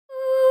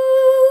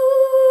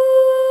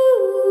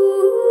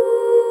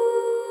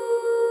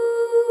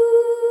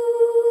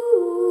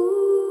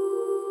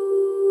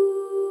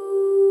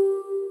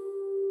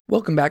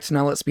Welcome back to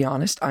Now Let's Be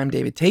Honest. I'm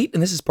David Tate,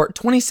 and this is part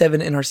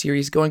 27 in our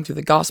series going through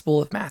the Gospel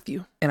of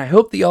Matthew. And I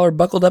hope that y'all are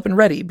buckled up and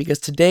ready, because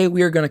today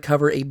we are going to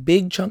cover a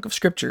big chunk of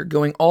scripture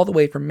going all the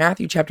way from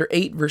Matthew chapter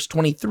 8, verse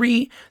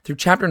 23 through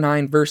chapter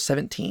 9, verse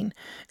 17.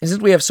 And since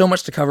we have so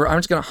much to cover, I'm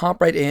just going to hop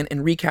right in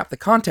and recap the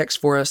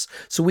context for us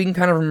so we can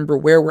kind of remember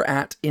where we're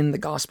at in the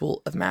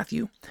Gospel of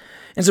Matthew.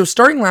 And so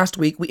starting last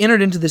week, we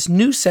entered into this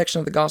new section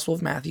of the Gospel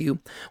of Matthew,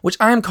 which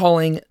I am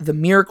calling the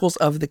miracles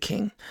of the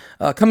King.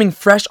 Coming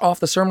fresh off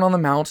the Sermon on the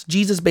Mount,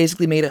 Jesus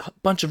basically made a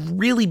bunch of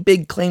really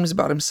big claims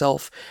about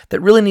himself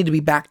that really need to be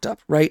backed up,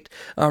 right?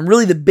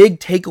 Really the big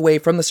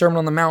takeaway from the Sermon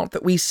on the Mount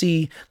that we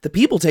see the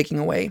people taking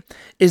away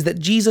is that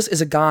Jesus is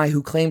a guy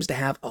who claims to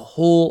have a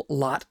whole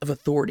lot of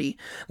authority.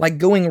 Like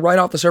going right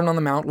off the Sermon on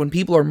the Mount, when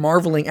people are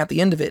marveling at the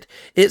end of it,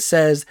 it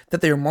says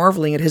that they are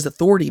marveling at his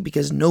authority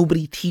because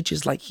nobody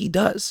teaches like he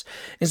does.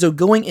 And so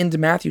going into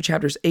Matthew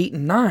chapters 8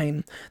 and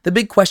 9, the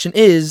big question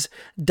is,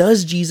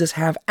 does Jesus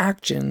have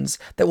actions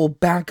that will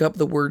back up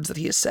the words that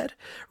he has said,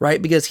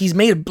 right? Because he's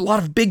made a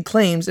lot of big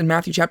claims in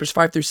Matthew chapters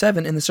 5 through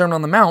 7 in the Sermon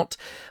on the Mount,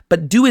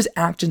 but do his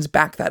actions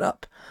back that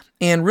up?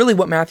 And really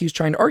what Matthew's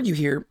trying to argue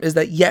here is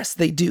that yes,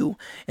 they do.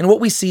 And what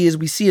we see is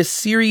a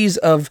series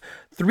of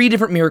three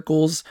different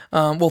miracles,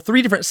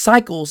 three different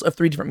cycles of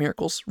three different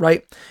miracles,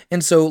 right?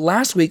 And so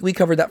last week we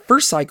covered that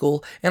first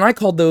cycle, and I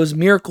called those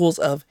miracles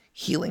of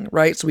healing,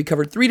 right? So we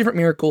covered three different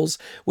miracles,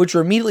 which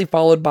were immediately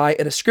followed by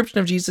a description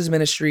of Jesus'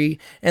 ministry,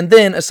 and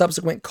then a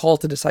subsequent call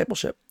to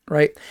discipleship,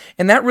 right?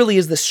 And that really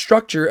is the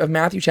structure of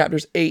Matthew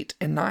chapters 8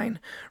 and 9,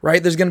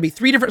 right? There's going to be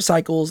three different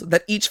cycles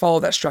that each follow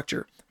that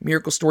structure.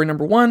 Miracle story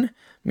number 1,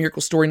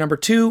 miracle story number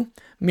 2,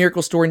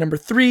 miracle story number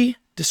 3,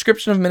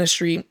 description of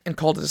ministry, and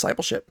call to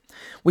discipleship.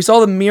 We saw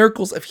the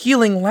miracles of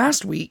healing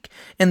last week,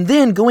 and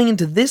then going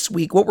into this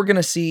week, what we're going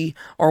to see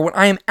are what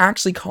I am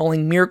actually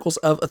calling miracles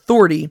of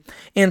authority.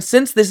 And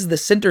since this is the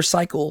center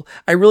cycle,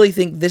 I really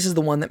think this is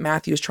the one that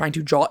Matthew is trying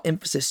to draw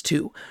emphasis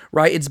to,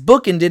 right? It's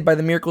bookended by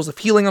the miracles of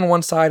healing on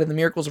one side and the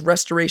miracles of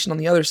restoration on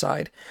the other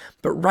side.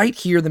 But right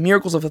here, the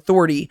miracles of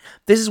authority,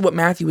 this is what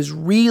Matthew is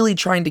really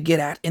trying to get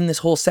at in this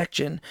whole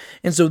section.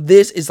 And so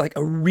this is like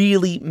a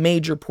really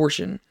major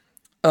portion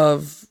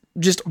of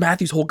just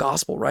Matthew's whole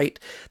gospel, right?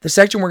 The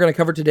section we're going to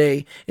cover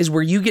today is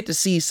where you get to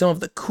see some of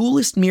the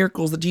coolest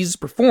miracles that Jesus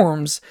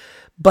performs,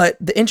 but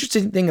the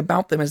interesting thing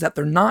about them is that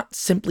they're not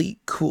simply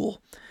cool.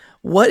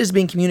 What is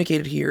being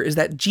communicated here is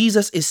that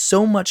Jesus is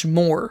so much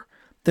more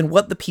than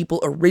what the people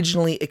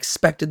originally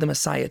expected the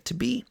Messiah to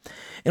be.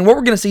 And what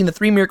we're going to see in the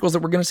three miracles that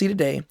we're going to see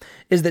today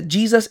is that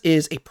Jesus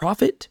is a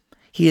prophet,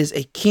 he is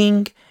a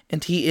king,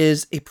 and he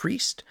is a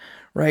priest.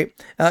 Right?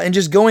 And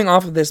just going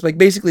off of this, like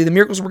basically the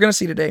miracles we're going to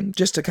see today,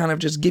 just to kind of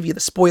just give you the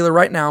spoiler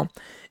right now,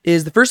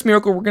 is the first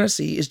miracle we're going to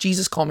see is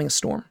Jesus calming a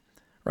storm,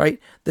 right?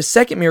 The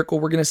second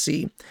miracle we're going to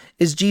see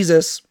is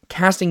Jesus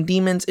casting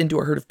demons into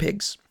a herd of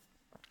pigs.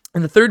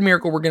 And the third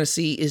miracle we're going to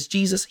see is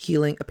Jesus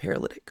healing a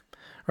paralytic,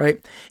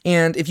 right?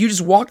 And if you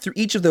just walk through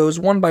each of those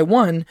one by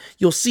one,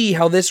 you'll see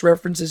how this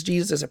references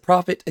Jesus as a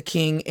prophet, a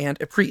king, and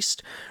a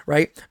priest,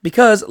 right?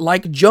 Because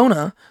like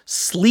Jonah,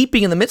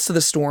 sleeping in the midst of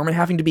the storm and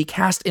having to be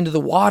cast into the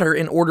water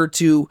in order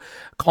to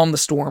calm the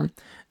storm,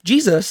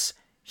 Jesus,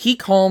 he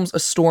calms a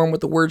storm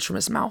with the words from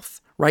his mouth,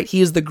 right?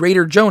 He is the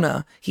greater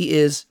Jonah. He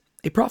is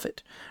a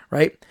prophet,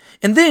 right?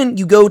 And then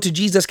you go to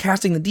Jesus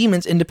casting the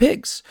demons into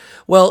pigs.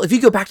 Well, if you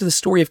go back to the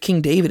story of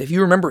King David, if you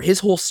remember,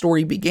 his whole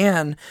story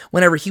began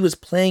whenever he was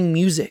playing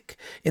music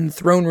in the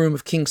throne room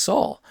of King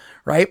Saul,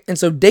 right? And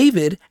so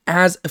David,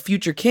 as a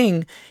future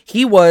king,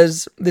 he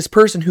was this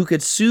person who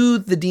could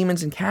soothe the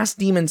demons and cast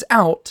demons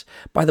out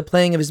by the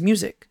playing of his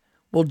music.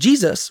 Well,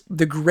 Jesus,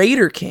 the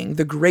greater king,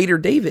 the greater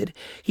David,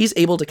 he's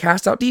able to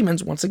cast out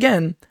demons once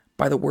again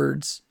by the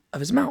words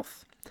of his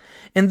mouth.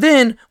 And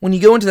then when you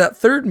go into that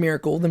third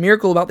miracle, the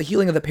miracle about the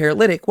healing of the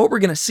paralytic, what we're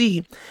going to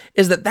see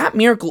is that that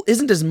miracle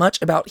isn't as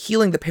much about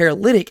healing the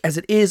paralytic as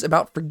it is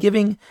about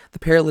forgiving the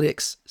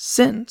paralytic's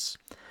sins,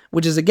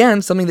 which is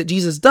again something that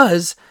Jesus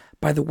does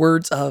by the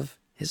words of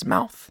his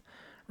mouth,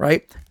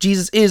 right?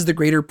 Jesus is the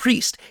greater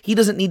priest. He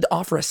doesn't need to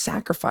offer a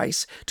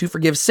sacrifice to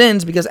forgive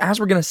sins because, as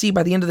we're going to see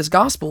by the end of this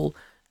gospel,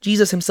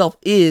 Jesus himself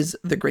is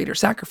the greater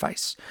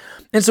sacrifice.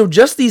 And so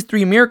just these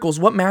three miracles,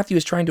 what Matthew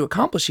is trying to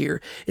accomplish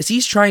here is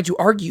he's trying to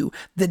argue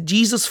that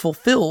Jesus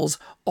fulfills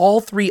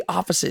all three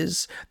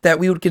offices that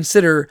we would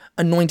consider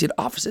anointed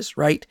offices,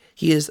 right?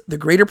 He is the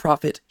greater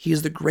prophet, he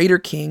is the greater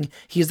king,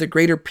 he is the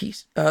greater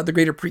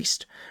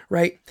priest,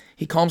 right?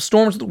 He calms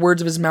storms with the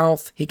words of his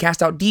mouth, he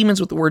casts out demons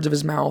with the words of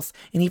his mouth,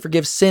 and he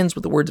forgives sins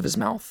with the words of his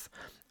mouth.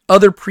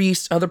 Other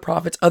priests, other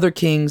prophets, other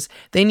kings,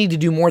 they need to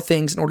do more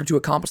things in order to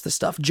accomplish this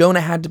stuff.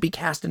 Jonah had to be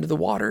cast into the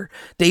water.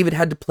 David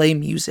had to play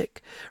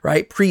music,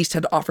 right? Priests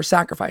had to offer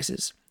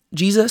sacrifices.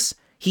 Jesus,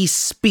 he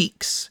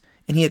speaks,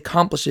 and he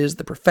accomplishes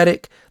the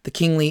prophetic, the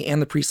kingly, and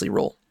the priestly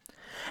role.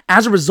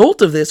 As a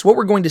result of this, what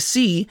we're going to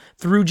see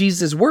through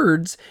Jesus'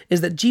 words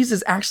is that Jesus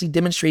is actually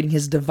demonstrating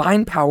his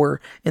divine power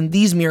in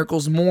these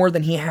miracles more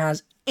than he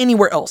has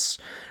anywhere else,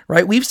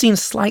 right? We've seen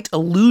slight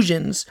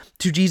allusions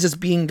to Jesus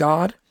being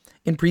God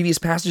in previous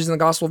passages in the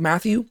Gospel of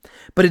Matthew,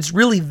 but it's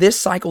really this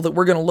cycle that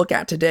we're going to look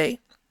at today,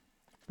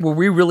 where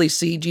we really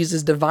see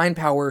Jesus' divine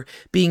power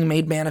being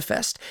made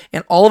manifest.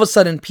 And all of a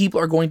sudden, people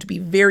are going to be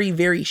very,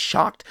 very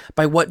shocked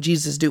by what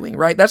Jesus is doing,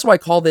 right? That's why I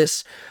call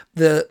this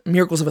the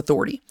miracles of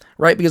authority,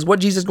 right? Because what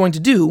Jesus is going to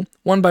do,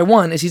 one by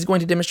one, is he's going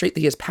to demonstrate that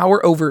he has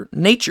power over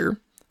nature,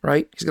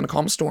 right? He's going to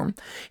calm a storm.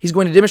 He's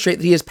going to demonstrate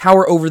that he has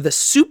power over the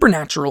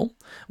supernatural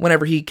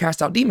whenever he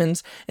casts out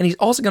demons. And he's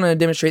also going to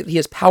demonstrate that he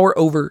has power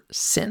over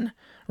sin,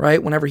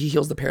 right? Whenever he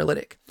heals the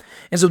paralytic.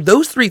 And so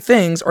those three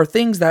things are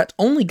things that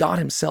only God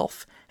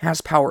himself has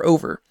power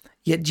over.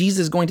 Yet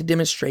Jesus is going to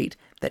demonstrate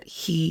that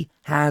he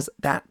has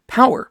that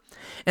power.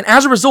 And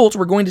as a result,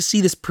 we're going to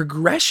see this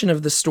progression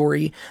of the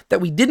story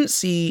that we didn't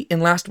see in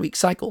last week's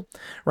cycle,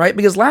 right?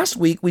 Because last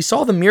week we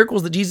saw the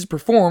miracles that Jesus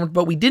performed,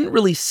 but we didn't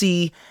really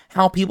see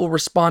how people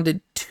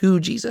responded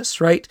to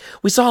Jesus, right?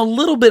 We saw a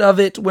little bit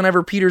of it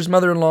whenever Peter's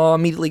mother-in-law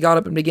immediately got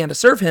up and began to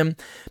serve him,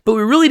 but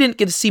we really didn't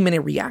get to see many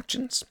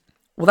reactions.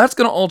 Well, that's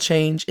going to all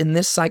change in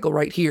this cycle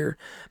right here,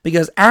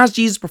 because as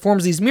Jesus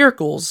performs these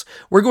miracles,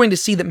 we're going to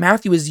see that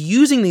Matthew is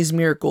using these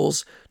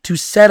miracles to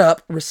set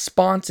up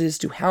responses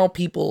to how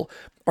people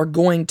are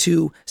going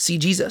to see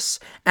Jesus.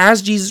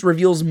 As Jesus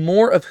reveals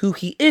more of who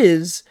he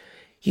is,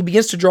 he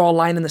begins to draw a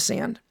line in the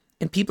sand,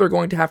 and people are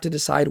going to have to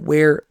decide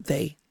where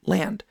they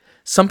land.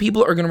 Some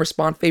people are going to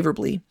respond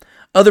favorably.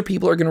 Other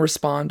people are going to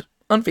respond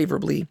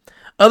unfavorably.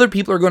 Other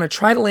people are going to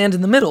try to land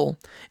in the middle.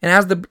 And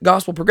as the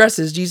gospel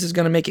progresses, Jesus is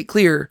going to make it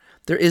clear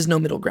there is no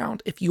middle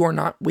ground. If you are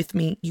not with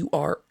me, you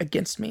are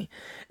against me.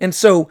 And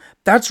so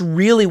that's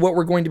really what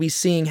we're going to be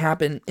seeing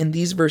happen in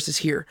these verses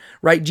here,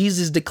 right? Jesus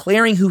is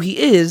declaring who he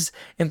is.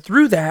 And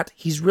through that,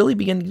 he's really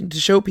beginning to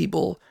show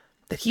people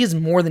that he is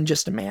more than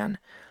just a man.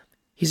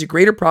 He's a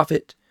greater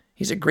prophet.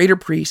 He's a greater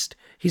priest.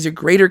 He's a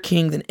greater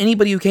king than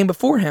anybody who came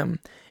before him.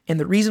 And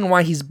the reason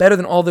why he's better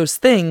than all those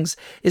things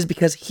is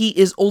because he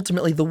is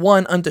ultimately the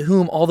one unto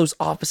whom all those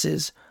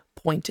offices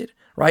pointed,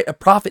 right? A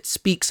prophet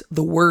speaks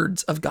the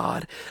words of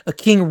God. A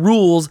king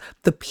rules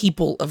the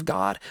people of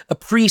God. A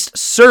priest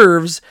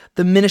serves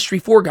the ministry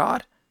for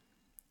God.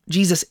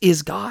 Jesus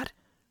is God,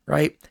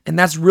 right? And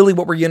that's really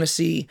what we're going to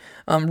see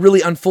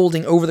really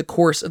unfolding over the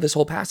course of this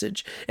whole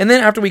passage. And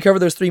then after we cover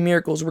those three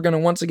miracles, we're going to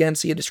once again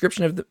see a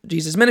description of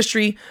Jesus'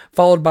 ministry,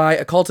 followed by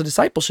a call to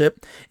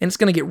discipleship. And it's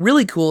going to get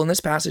really cool in this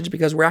passage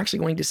because we're actually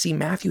going to see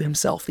Matthew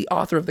himself, the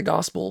author of the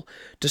gospel,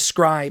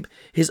 describe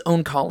his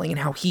own calling and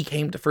how he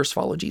came to first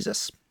follow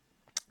Jesus.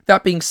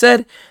 That being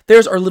said,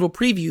 there's our little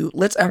preview.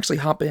 Let's actually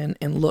hop in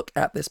and look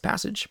at this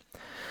passage.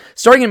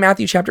 Starting in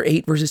Matthew chapter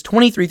 8, verses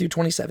 23 through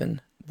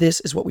 27, this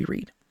is what we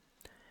read.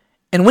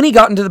 And when he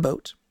got into the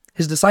boat,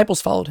 his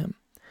disciples followed him.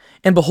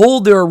 And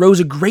behold, there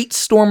arose a great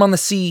storm on the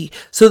sea,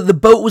 so that the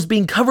boat was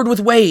being covered with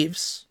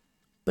waves.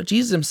 But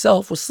Jesus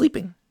himself was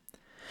sleeping.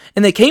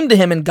 And they came to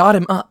him and got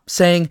him up,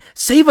 saying,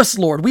 Save us,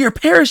 Lord, we are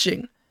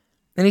perishing.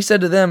 And he said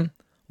to them,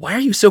 Why are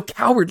you so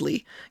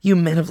cowardly, you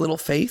men of little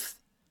faith?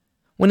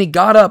 Then he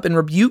got up and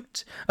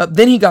rebuked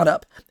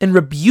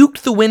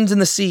the winds and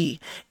the sea,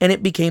 and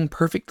it became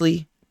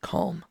perfectly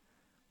calm.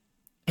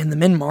 And the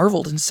men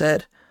marveled and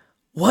said,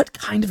 What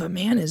kind of a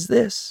man is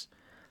this,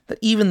 that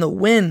even the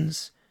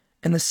winds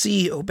and the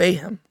sea obey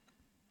him?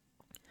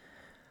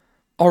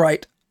 All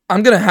right,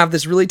 I'm gonna have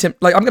this I'm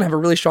gonna have a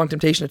really strong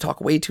temptation to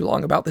talk way too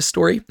long about this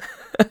story,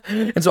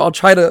 and so I'll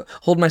try to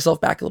hold myself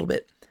back a little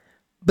bit.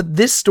 But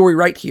this story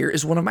right here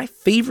is one of my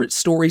favorite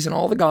stories in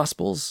all the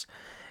Gospels,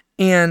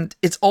 and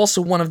it's also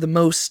one of the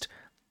most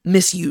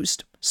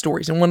misused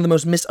stories and one of the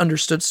most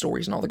misunderstood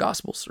stories in all the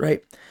Gospels,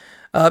 right?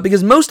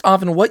 Because most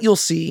often what you'll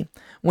see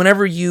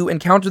whenever you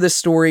encounter this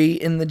story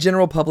in the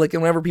general public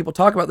and whenever people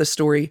talk about this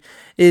story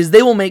is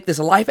they will make this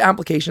life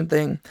application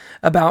thing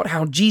about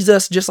how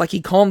Jesus, just like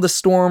he calmed the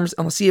storms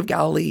on the Sea of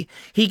Galilee,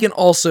 he can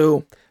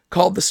also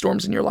calm the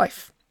storms in your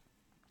life.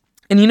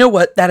 And you know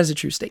what? That is a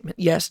true statement.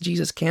 Yes,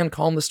 Jesus can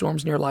calm the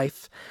storms in your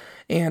life.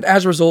 And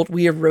as a result,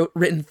 we have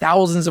written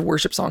thousands of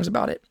worship songs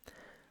about it.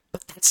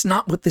 But that's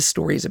not what this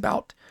story is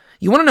about.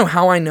 You want to know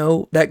how I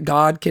know that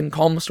God can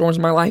calm the storms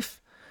in my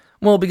life?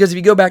 Well, because if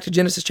you go back to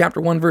Genesis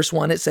chapter 1, verse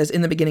 1, it says,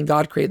 In the beginning,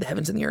 God created the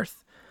heavens and the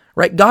earth,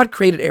 right? God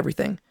created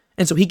everything,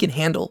 and so he can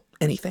handle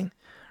anything,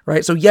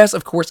 right? So yes,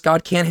 of course,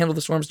 God can handle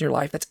the storms in your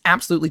life. That's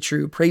absolutely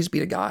true. Praise be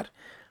to God.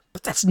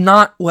 But that's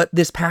not what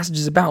this passage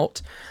is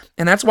about.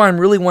 And that's why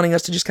I'm really wanting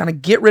us to just kind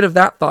of get rid of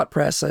that thought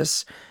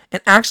process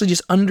and actually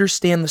just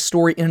understand the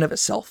story in and of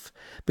itself.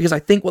 Because I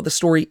think what the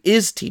story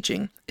is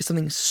teaching is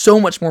something so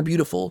much more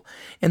beautiful.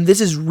 And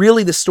this is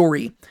really the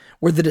story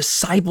where the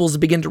disciples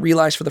begin to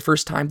realize for the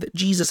first time that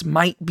Jesus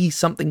might be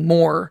something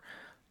more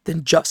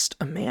than just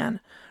a man,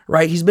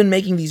 right? He's been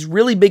making these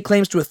really big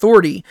claims to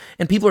authority,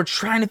 and people are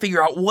trying to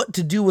figure out what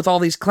to do with all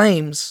these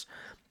claims.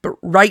 But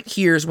right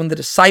here is when the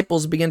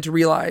disciples begin to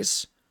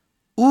realize,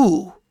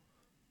 ooh,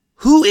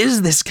 who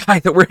is this guy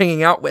that we're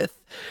hanging out with?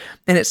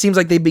 And it seems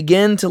like they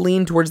begin to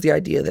lean towards the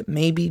idea that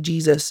maybe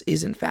Jesus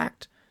is in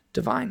fact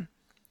divine.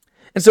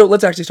 And so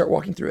let's actually start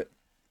walking through it.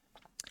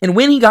 And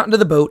when he got into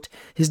the boat,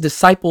 his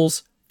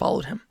disciples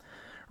followed him,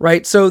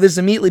 right? So this is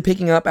immediately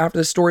picking up after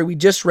the story we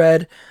just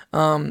read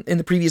in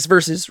the previous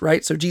verses,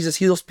 right? So Jesus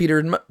heals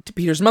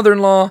Peter's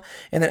mother-in-law,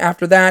 and then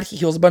after that, he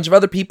heals a bunch of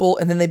other people,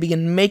 and then they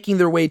begin making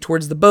their way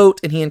towards the boat,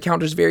 and he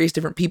encounters various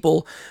different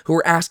people who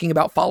are asking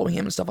about following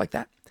him and stuff like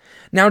that.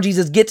 Now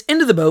Jesus gets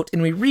into the boat,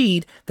 and we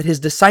read that his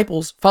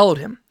disciples followed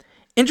him.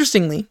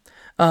 Interestingly,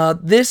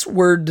 this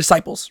word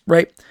disciples,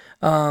 right?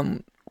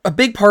 A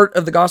big part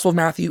of the Gospel of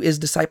Matthew is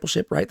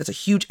discipleship, right? That's a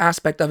huge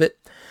aspect of it.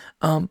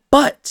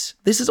 But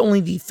this is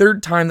only the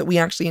third time that we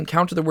actually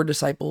encounter the word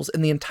disciples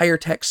in the entire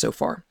text so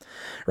far,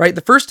 right?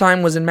 The first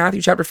time was in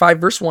Matthew chapter 5,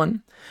 verse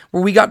 1,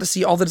 where we got to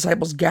see all the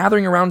disciples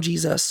gathering around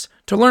Jesus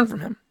to learn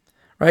from him,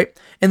 right?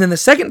 And then the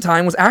second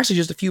time was actually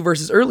just a few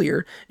verses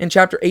earlier in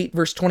chapter 8,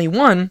 verse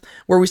 21,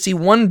 where we see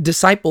one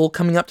disciple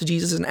coming up to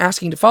Jesus and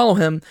asking to follow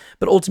him,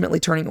 but ultimately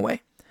turning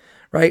away,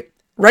 right?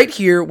 Right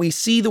here, we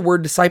see the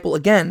word disciple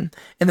again,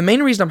 and the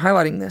main reason I'm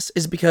highlighting this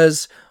is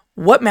because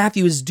what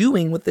Matthew is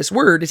doing with this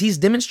word is he's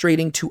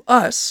demonstrating to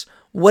us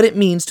what it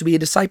means to be a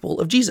disciple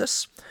of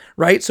Jesus,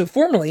 right? So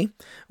formerly,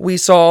 we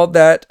saw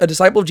that a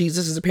disciple of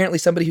Jesus is apparently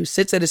somebody who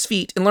sits at his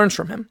feet and learns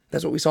from him.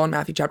 That's what we saw in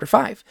Matthew chapter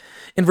 5.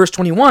 In verse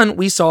 21,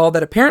 we saw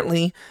that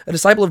apparently a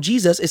disciple of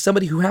Jesus is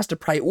somebody who has to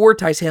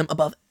prioritize him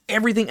above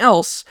everything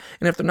else,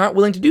 and if they're not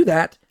willing to do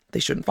that, they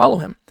shouldn't follow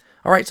him.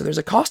 All right, so there's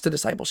a cost to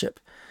discipleship.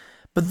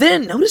 But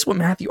then notice what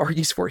Matthew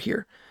argues for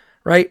here,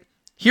 right?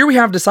 Here we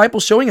have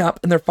disciples showing up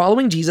and they're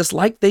following Jesus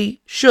like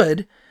they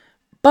should,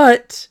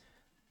 but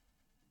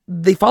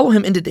they follow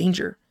him into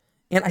danger.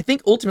 And I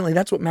think ultimately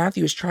that's what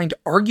Matthew is trying to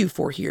argue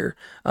for here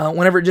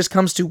whenever it just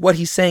comes to what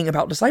he's saying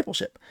about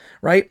discipleship,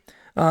 right?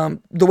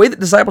 The way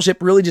that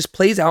discipleship really just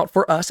plays out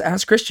for us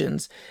as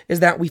Christians is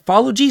that we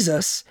follow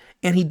Jesus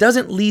and he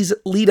doesn't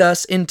lead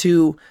us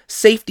into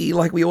safety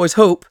like we always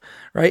hope,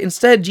 right?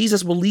 Instead,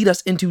 Jesus will lead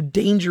us into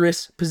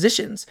dangerous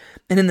positions.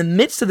 And in the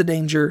midst of the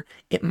danger,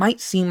 it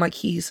might seem like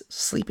he's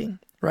sleeping,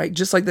 right?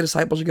 Just like the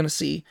disciples are going to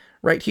see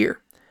right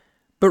here.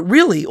 But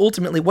really,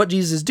 ultimately, what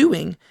Jesus is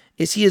doing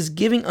is he is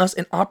giving us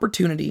an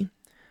opportunity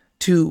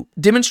to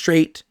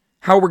demonstrate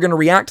how we're going to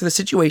react to the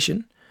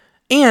situation,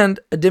 and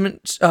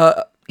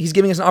he's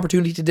giving us an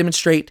opportunity to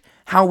demonstrate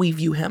how we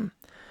view him,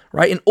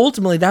 right? And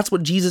ultimately, that's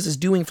what Jesus is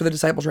doing for the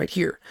disciples right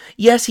here.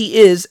 Yes, he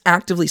is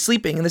actively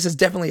sleeping, and this is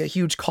definitely a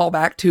huge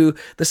callback to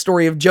the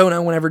story of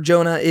Jonah, whenever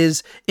Jonah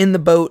is in the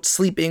boat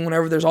sleeping,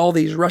 whenever there's all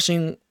these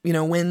rushing,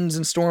 winds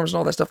and storms and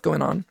all that stuff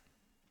going on.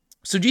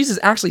 So Jesus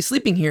is actually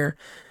sleeping here,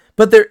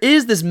 but there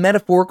is this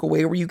metaphorical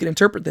way where you can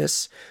interpret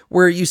this,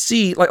 where you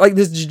see, like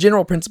this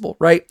general principle,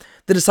 right?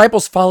 The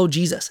disciples follow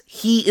Jesus.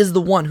 He is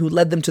the one who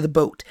led them to the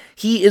boat.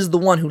 He is the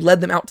one who led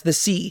them out to the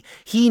sea.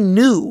 He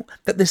knew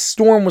that this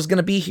storm was going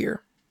to be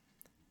here.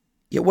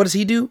 Yet what does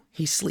he do?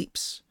 He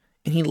sleeps,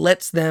 and he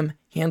lets them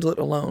handle it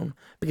alone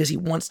because he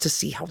wants to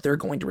see how they're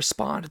going to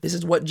respond. This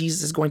is what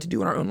Jesus is going to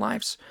do in our own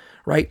lives,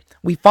 right?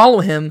 We follow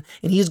him,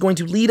 and he is going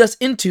to lead us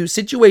into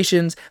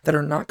situations that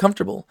are not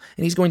comfortable,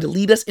 and he's going to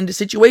lead us into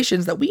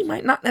situations that we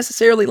might not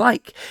necessarily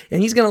like,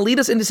 and he's going to lead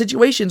us into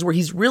situations where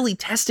he's really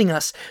testing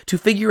us to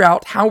figure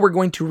out how we're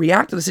going to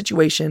react to the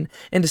situation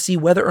and to see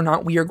whether or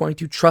not we are going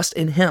to trust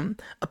in him.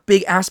 A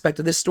big aspect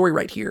of this story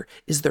right here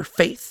is their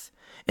faith.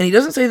 And he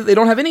doesn't say that they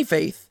don't have any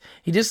faith.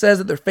 He just says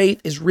that their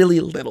faith is really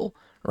little,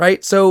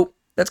 right? So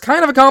that's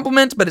kind of a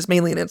compliment, but it's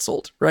mainly an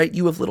insult, right?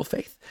 You have little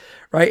faith,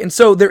 right? And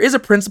so there is a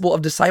principle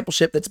of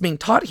discipleship that's being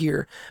taught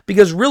here,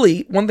 because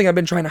really, one thing I've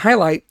been trying to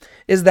highlight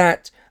is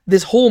that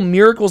this whole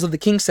miracles of the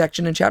king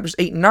section in chapters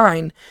 8 and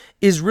 9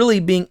 is really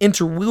being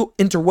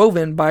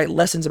interwoven by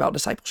lessons about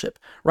discipleship,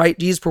 right?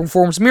 Jesus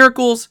performs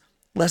miracles,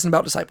 lesson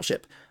about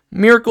discipleship.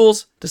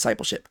 Miracles,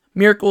 discipleship.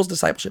 Miracles,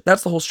 discipleship.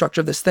 That's the whole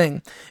structure of this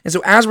thing. And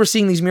so as we're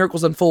seeing these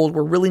miracles unfold,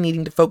 we're really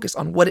needing to focus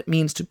on what it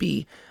means to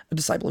be a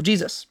disciple of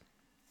Jesus.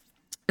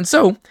 And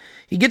so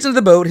he gets into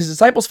the boat, his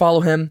disciples follow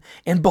him,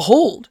 and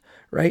behold,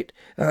 right?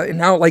 And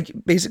now,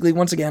 basically,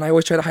 once again, I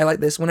always try to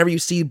highlight this. Whenever you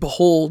see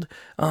behold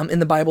in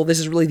the Bible, this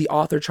is really the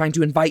author trying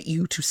to invite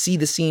you to see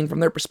the scene from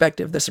their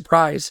perspective, the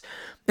surprise.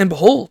 And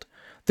behold,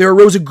 there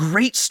arose a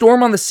great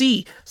storm on the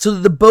sea, so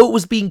that the boat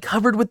was being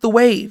covered with the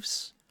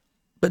waves.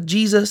 But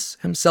Jesus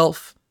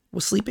himself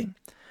was sleeping,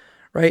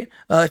 right?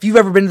 If you've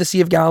ever been to the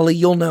Sea of Galilee,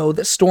 you'll know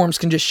that storms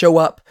can just show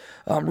up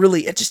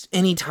really at just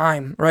any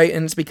time, right?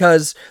 And it's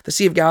because the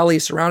Sea of Galilee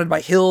is surrounded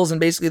by hills, and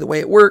basically the way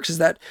it works is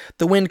that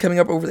the wind coming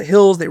up over the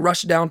hills, they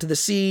rush down to the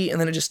sea, and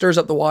then it just stirs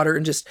up the water,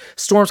 and just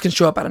storms can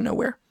show up out of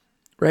nowhere,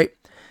 right?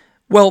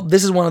 Well,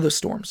 this is one of those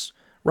storms,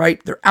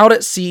 right? They're out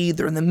at sea,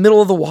 they're in the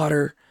middle of the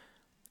water,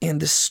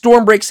 and this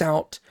storm breaks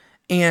out,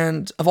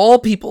 and of all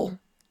people,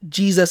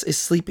 Jesus is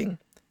sleeping.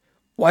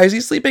 Why is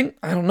he sleeping?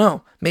 I don't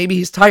know. Maybe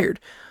he's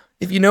tired.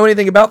 If you know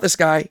anything about this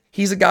guy,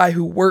 he's a guy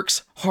who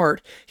works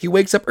hard. He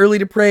wakes up early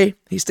to pray.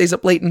 He stays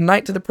up late at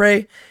night to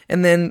pray.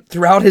 And then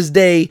throughout his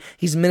day,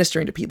 he's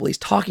ministering to people. He's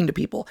talking to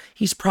people.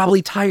 He's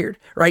probably tired,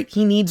 right?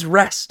 He needs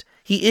rest.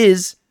 He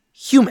is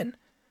human,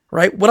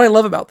 right? What I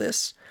love about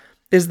this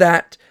is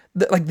that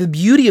the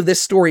beauty of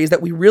this story is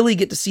that we really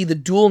get to see the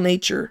dual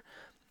nature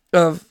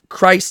of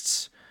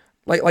Christ's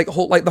like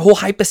the whole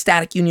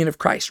hypostatic union of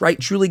Christ, right?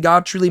 Truly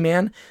God, truly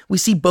man. We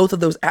see both of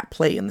those at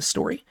play in the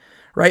story,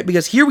 right?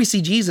 Because here we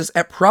see Jesus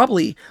at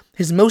probably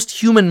his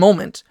most human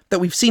moment that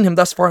we've seen him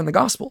thus far in the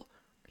gospel.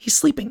 He's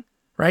sleeping,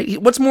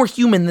 right? What's more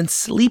human than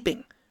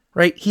sleeping,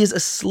 right? He is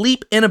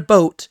asleep in a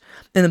boat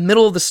in the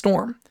middle of the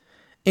storm.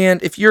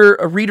 And if you're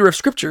a reader of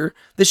scripture,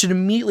 this should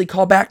immediately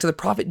call back to the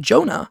prophet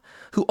Jonah,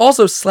 who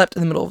also slept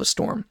in the middle of a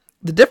storm.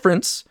 The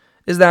difference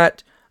is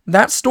that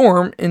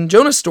storm in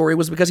Jonah's story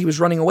was because he was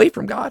running away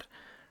from God,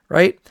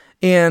 right?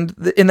 And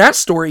in that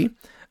story,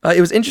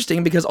 it was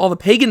interesting because all the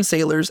pagan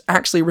sailors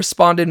actually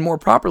responded more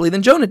properly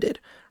than Jonah did,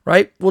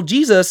 right? Well,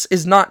 Jesus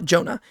is not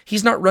Jonah.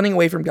 He's not running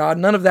away from God.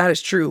 None of that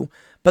is true.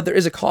 But there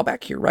is a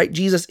callback here, right?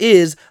 Jesus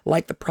is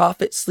like the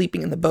prophet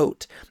sleeping in the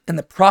boat, and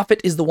the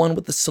prophet is the one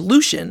with the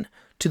solution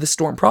to the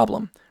storm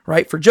problem,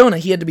 right? For Jonah,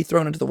 he had to be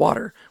thrown into the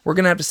water. We're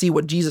going to have to see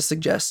what Jesus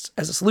suggests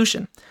as a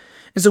solution.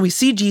 And so we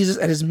see Jesus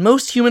at his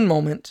most human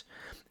moment,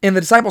 and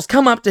the disciples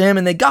come up to him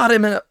and they got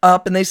him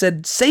up and they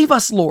said, "Save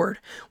us, Lord.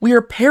 We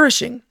are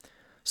perishing."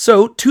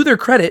 So to their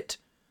credit,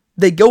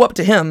 they go up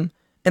to him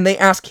and they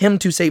ask him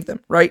to save them,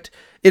 right?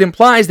 It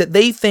implies that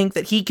they think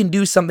that he can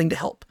do something to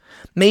help.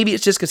 Maybe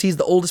it's just because he's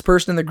the oldest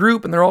person in the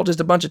group and they're all just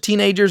a bunch of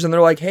teenagers and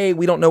they're like, "Hey,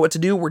 we don't know what to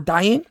do. We're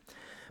dying."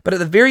 But at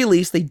the very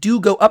least, they do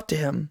go up to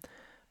him.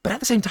 But at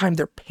the same time,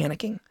 they're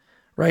panicking,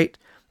 right?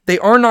 They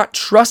are not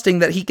trusting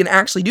that he can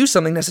actually do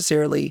something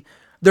necessarily.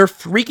 They're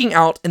freaking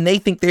out and they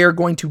think they are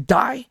going to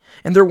die.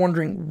 And they're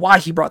wondering why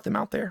he brought them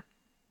out there.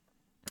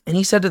 And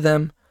he said to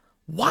them,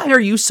 "Why are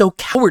you so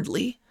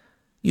cowardly,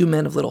 you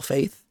men of little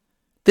faith?"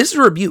 This is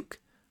a rebuke,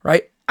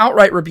 right?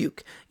 Outright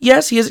rebuke.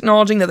 Yes, he is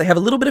acknowledging that they have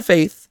a little bit of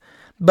faith,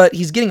 but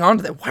he's getting on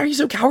to them. Why are you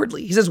so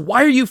cowardly? He says,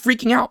 why are you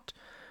freaking out,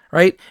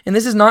 right? And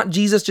this is not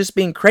Jesus just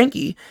being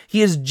cranky.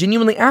 He is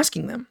genuinely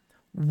asking them,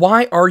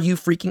 why are you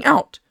freaking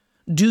out?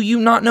 Do you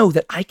not know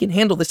that I can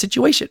handle the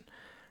situation?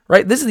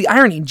 Right? This is the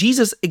irony.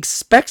 Jesus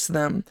expects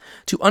them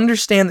to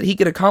understand that he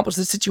could accomplish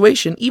this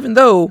situation, even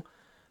though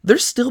they're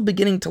still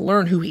beginning to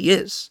learn who he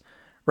is,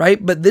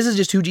 right? But this is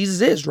just who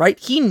Jesus is, right?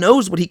 He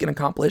knows what he can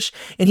accomplish,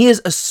 and he has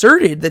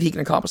asserted that he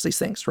can accomplish these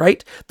things,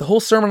 right? The whole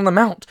Sermon on the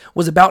Mount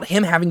was about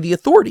him having the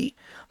authority.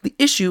 The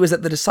issue is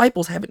that the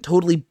disciples haven't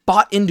totally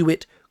bought into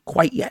it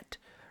quite yet,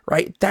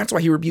 right? That's why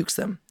he rebukes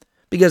them.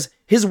 Because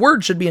his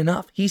word should be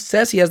enough. He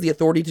says he has the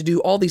authority to do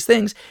all these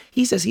things.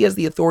 He says he has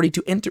the authority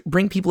to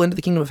bring people into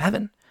the kingdom of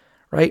heaven,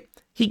 right?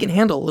 He can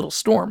handle a little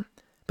storm,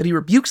 but he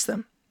rebukes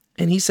them.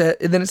 And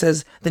then it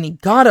says, then he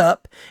got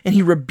up and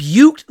he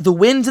rebuked the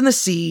winds and the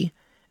sea,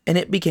 and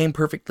it became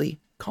perfectly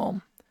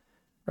calm,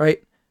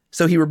 right?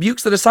 So he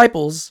rebukes the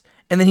disciples,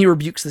 and then he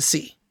rebukes the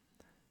sea.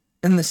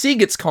 And the sea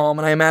gets calm,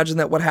 and I imagine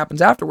that what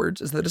happens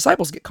afterwards is the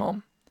disciples get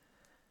calm.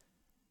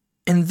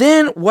 And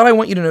then what I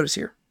want you to notice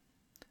here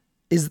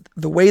is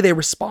the way they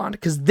respond,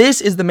 because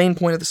this is the main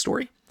point of the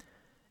story.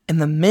 And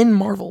the men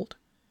marveled,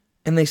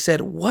 and they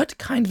said, "What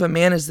kind of a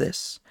man is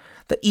this,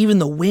 that even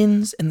the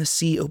winds and the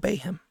sea obey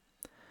him?"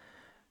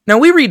 Now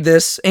we read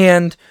this,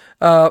 and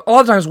a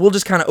lot of times we'll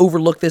just kind of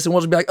overlook this, and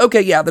we'll just be like, okay,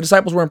 yeah, the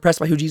disciples were impressed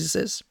by who Jesus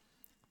is.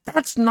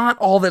 That's not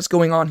all that's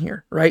going on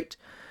here, right?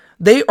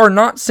 They are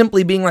not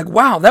simply being like,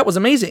 wow, that was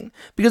amazing,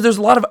 because there's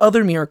a lot of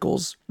other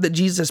miracles that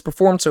Jesus has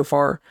performed so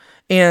far,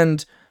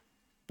 and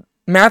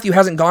Matthew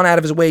hasn't gone out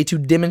of his way to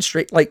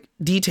demonstrate,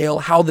 detail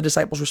how the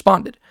disciples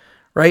responded,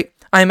 right?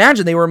 I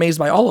imagine they were amazed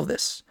by all of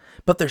this,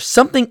 but there's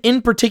something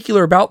in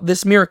particular about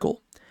this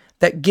miracle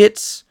that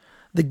gets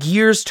the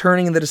gears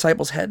turning in the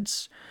disciples'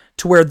 heads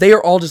to where they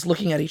are all just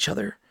looking at each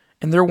other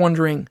and they're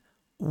wondering,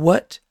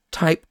 what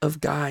type of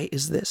guy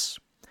is this?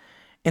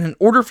 And in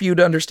order for you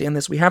to understand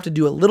this, we have to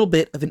do a little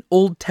bit of an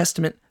Old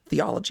Testament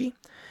theology.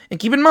 And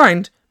keep in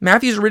mind,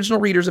 Matthew's original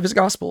readers of his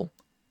gospel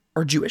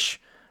are Jewish,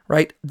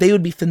 right? They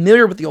would be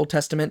familiar with the Old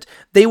Testament.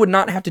 They would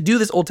not have to do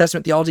this Old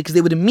Testament theology because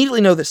they would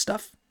immediately know this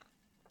stuff.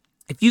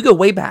 If you go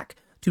way back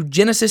to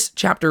Genesis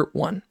chapter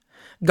 1,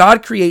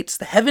 God creates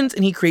the heavens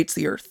and he creates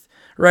the earth,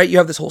 right? You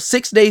have this whole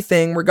 6-day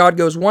thing where God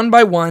goes one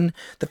by one.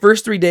 The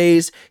first 3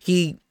 days,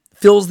 he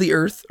fills the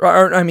earth,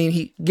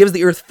 he gives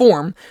the earth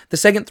form. The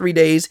second 3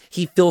 days,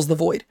 he fills the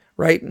void,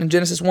 right? In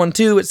Genesis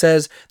 1-2, it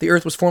says the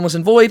earth was formless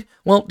and void.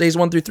 Well, days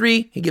 1 through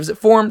 3, he gives it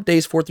form.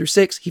 Days 4 through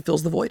 6, he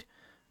fills the void,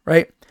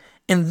 right?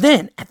 And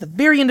then at the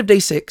very end of day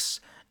 6,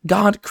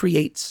 God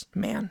creates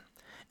man.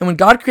 And when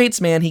God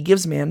creates man, he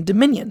gives man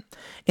dominion.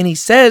 And he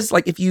says,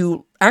 if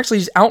you actually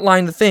just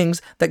outline the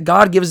things that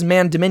God gives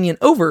man dominion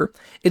over,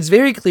 it's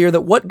very clear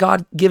that what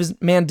God gives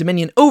man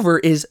dominion over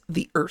is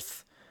the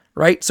earth,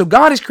 right? So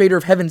God is creator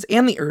of heavens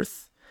and the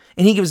earth,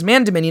 and he gives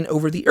man dominion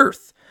over the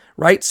earth,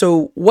 right?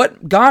 So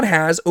what God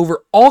has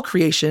over all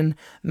creation,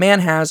 man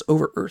has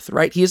over earth,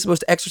 right? He is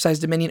supposed to exercise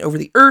dominion over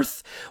the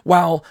earth,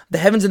 while the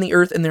heavens and the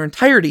earth in their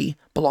entirety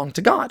belong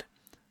to God.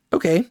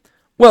 Okay,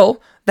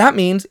 well, that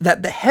means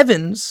that the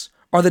heavens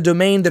are the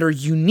domain that are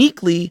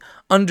uniquely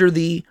under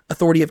the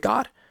authority of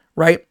God,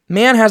 right?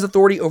 Man has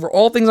authority over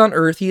all things on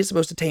earth. He is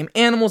supposed to tame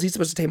animals. He's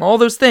supposed to tame all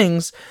those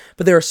things,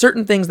 but there are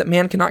certain things that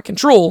man cannot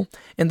control,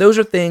 and those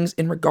are things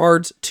in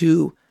regards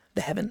to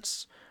the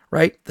heavens,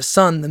 right? The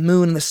sun, the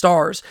moon, and the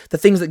stars, the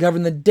things that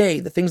govern the day,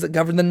 the things that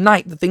govern the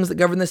night, the things that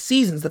govern the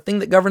seasons, the thing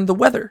that govern the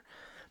weather.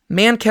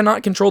 Man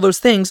cannot control those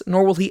things,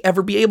 nor will he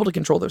ever be able to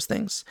control those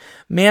things.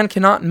 Man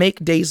cannot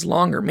make days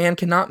longer. Man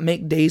cannot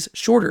make days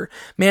shorter.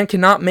 Man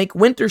cannot make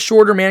winter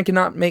shorter. Man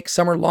cannot make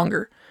summer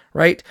longer,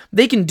 right?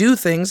 They can do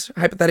things,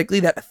 hypothetically,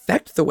 that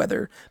affect the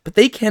weather, but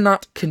they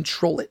cannot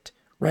control it,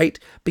 right?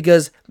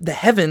 Because the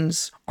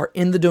heavens are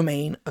in the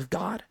domain of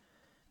God.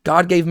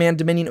 God gave man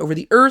dominion over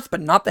the earth,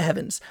 but not the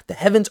heavens. The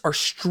heavens are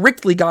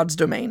strictly God's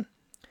domain.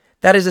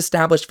 That is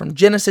established from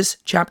Genesis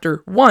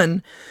chapter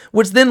 1,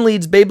 which then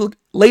leads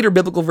later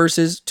biblical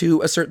verses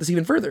to assert this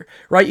even further,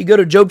 right? You go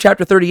to Job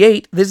chapter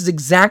 38, this is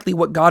exactly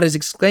what God is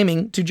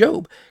exclaiming to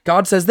Job.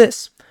 God says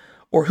this,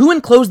 "Or who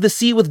enclosed the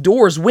sea with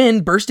doors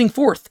when, bursting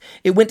forth,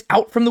 it went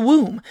out from the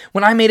womb,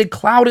 when I made a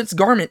cloud its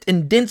garment,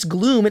 and dense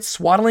gloom its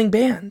swaddling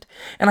band?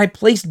 And I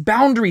placed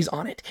boundaries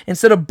on it, and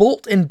set a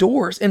bolt and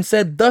doors, and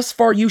said, thus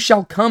far you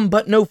shall come,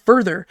 but no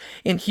further,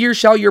 and here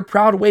shall your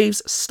proud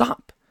waves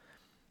stop."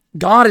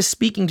 God is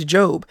speaking to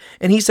Job,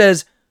 and he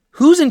says,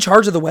 who's in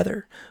charge of the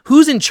weather?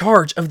 Who's in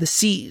charge of the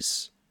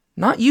seas?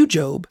 Not you,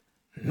 Job.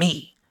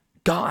 Me,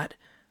 God.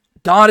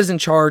 God is in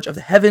charge of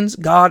the heavens.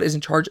 God is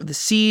in charge of the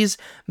seas.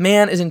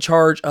 Man is in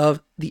charge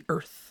of the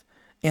earth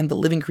and the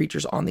living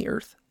creatures on the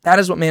earth. That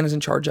is what man is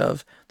in charge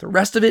of. The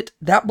rest of it,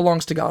 that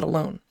belongs to God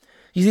alone.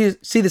 You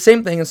see the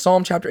same thing in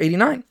Psalm chapter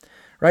 89,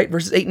 right?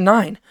 Verses 8 and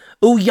 9.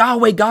 O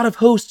Yahweh, God of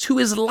hosts, who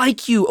is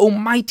like you, O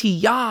mighty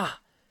Yah?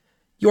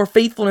 Your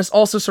faithfulness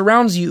also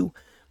surrounds you.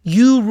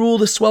 You rule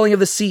the swelling of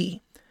the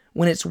sea.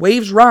 When its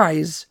waves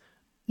rise,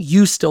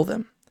 you still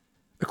them.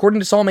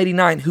 According to Psalm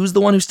 89, who's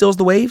the one who stills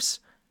the waves?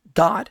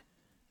 God.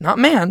 Not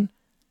man,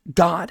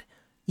 God.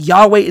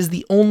 Yahweh is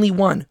the only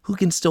one who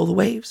can still the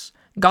waves.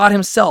 God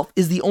himself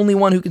is the only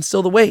one who can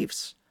still the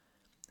waves.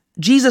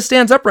 Jesus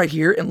stands up right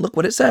here, and look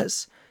what it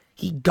says.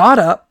 He got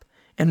up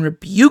and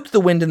rebuked the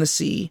wind and the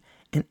sea,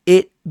 and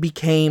it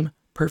became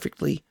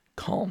perfectly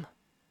calm.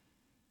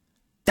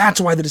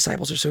 That's why the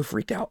disciples are so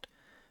freaked out.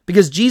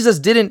 Because Jesus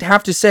didn't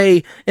have to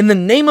say, in the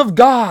name of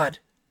God,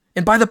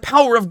 and by the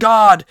power of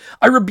God,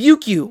 I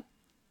rebuke you.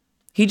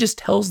 He just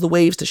tells the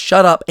waves to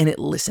shut up, and it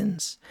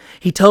listens.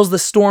 He tells the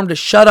storm to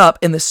shut up,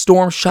 and the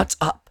storm shuts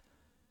up.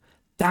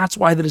 That's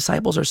why the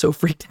disciples are so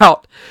freaked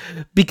out.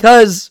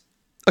 Because,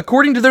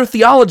 according to their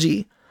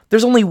theology,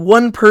 there's only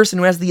one person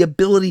who has the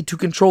ability to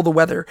control the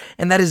weather,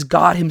 and that is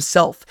God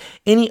himself.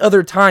 Any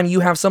other time you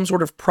have some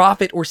sort of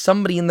prophet or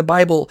somebody in the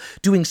Bible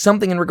doing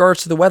something in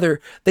regards to the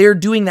weather, they are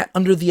doing that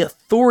under the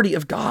authority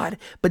of God,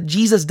 but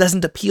Jesus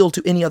doesn't appeal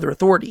to any other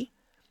authority.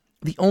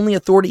 The only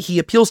authority he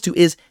appeals to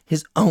is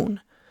his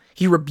own.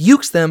 He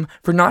rebukes them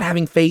for not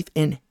having faith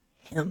in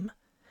him.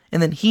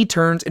 And then he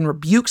turns and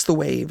rebukes the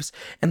waves,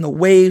 and the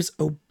waves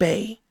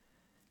obey.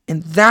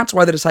 And that's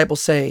why the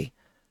disciples say,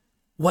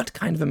 what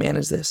kind of a man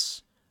is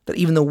this, that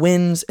even the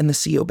winds and the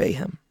sea obey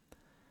him?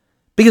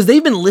 Because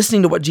they've been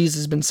listening to what Jesus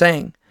has been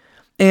saying,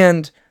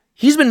 and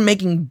he's been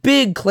making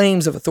big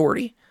claims of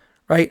authority,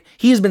 right?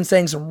 He's been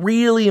saying some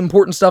really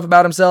important stuff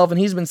about himself, and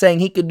he's been saying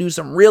he could do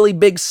some really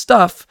big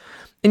stuff.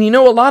 And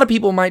a lot of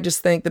people might just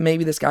think that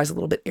maybe this guy's a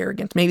little bit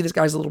arrogant, maybe this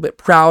guy's a little bit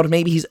proud,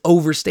 maybe he's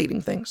overstating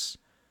things.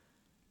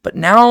 But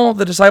now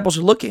the disciples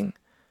are looking,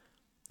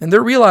 and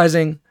they're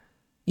realizing,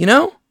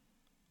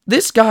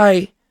 this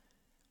guy,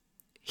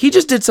 he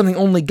just did something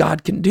only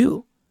God can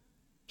do.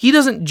 He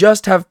doesn't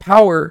just have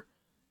power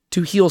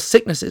to heal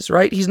sicknesses,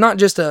 right? He's not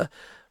just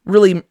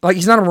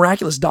he's not a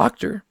miraculous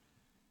doctor.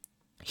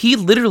 He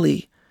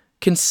literally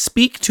can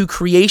speak to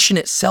creation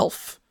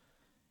itself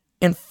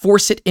and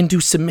force it into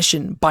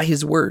submission by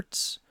his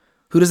words.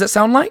 Who does that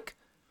sound like?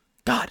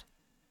 God.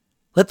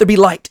 Let there be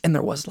light, and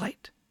there was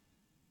light.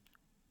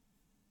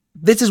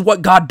 This is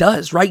what God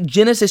does, right?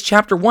 Genesis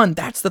chapter 1,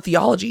 that's the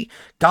theology.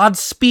 God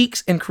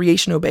speaks and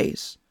creation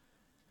obeys.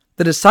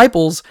 The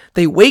disciples,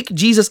 they wake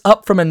Jesus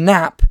up from a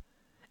nap,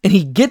 and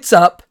he gets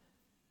up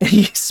and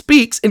he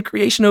speaks and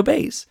creation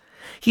obeys.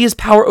 He has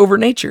power over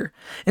nature.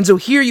 And so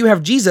here you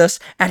have Jesus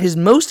at his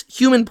most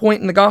human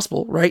point in the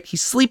gospel, right?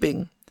 He's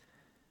sleeping.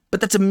 But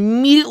that's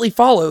immediately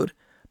followed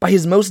by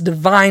his most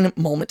divine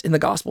moment in the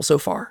gospel so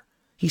far.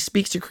 He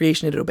speaks to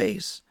creation and it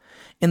obeys.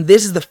 And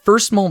this is the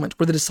first moment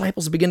where the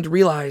disciples begin to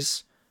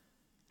realize,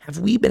 have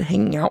we been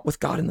hanging out with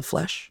God in the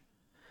flesh?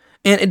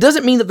 And it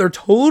doesn't mean that they're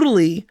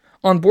totally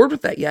on board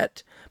with that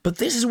yet, but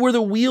this is where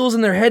the wheels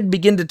in their head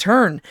begin to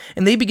turn,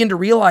 and they begin to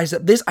realize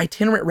that this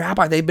itinerant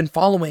rabbi they've been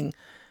following,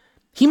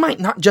 he might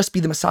not just be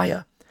the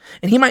Messiah,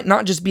 and he might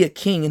not just be a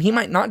king, and he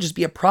might not just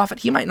be a prophet,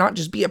 he might not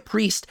just be a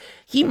priest,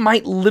 he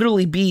might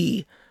literally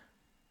be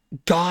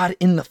God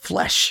in the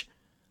flesh.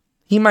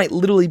 He might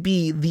literally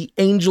be the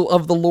angel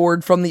of the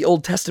Lord from the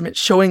Old Testament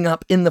showing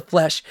up in the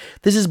flesh.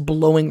 This is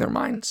blowing their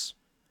minds.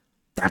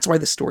 That's why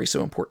this story is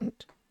so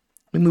important.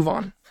 We move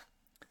on.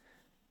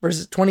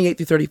 Verses 28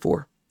 through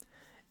 34.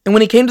 And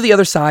when he came to the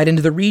other side,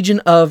 into the region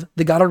of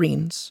the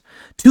Gadarenes,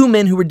 2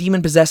 men who were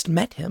demon-possessed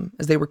met him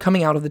as they were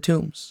coming out of the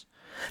tombs.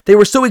 They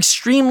were so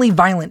extremely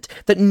violent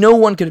that no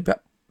one could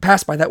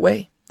pass by that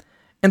way.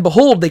 And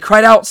behold, they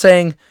cried out,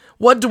 saying,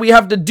 "What do we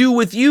have to do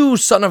with you,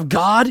 Son of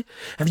God?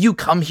 Have you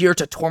come here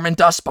to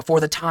torment us before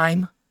the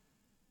time?"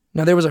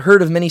 Now there was a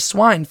herd of many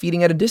swine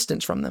feeding at a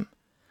distance from them.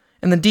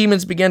 And the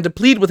demons began to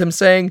plead with him,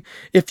 saying,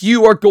 "If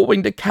you are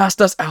going to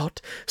cast us out,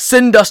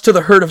 send us to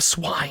the herd of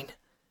swine."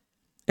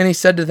 And he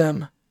said to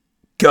them,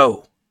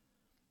 "Go."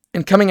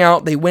 And coming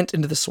out, they went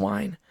into the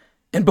swine.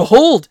 And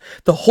behold,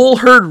 the whole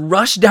herd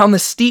rushed down the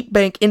steep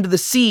bank into the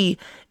sea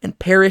and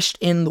perished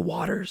in the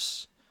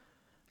waters.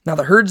 Now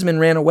the herdsmen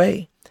ran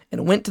away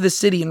and went to the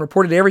city and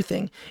reported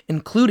everything,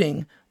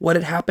 including what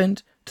had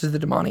happened to the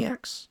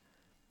demoniacs.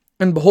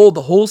 And behold,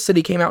 the whole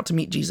city came out to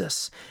meet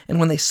Jesus. And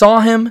when they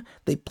saw him,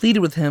 they pleaded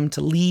with him to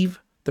leave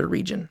their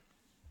region.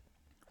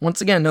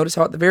 Once again, notice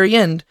how at the very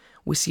end,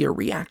 we see a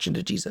reaction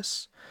to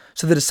Jesus.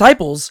 So the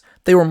disciples,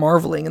 they were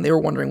marveling and they were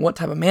wondering, what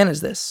type of man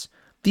is this?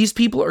 These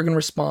people are going to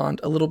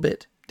respond a little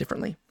bit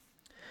differently.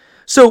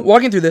 So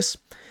walking through this,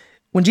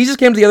 when Jesus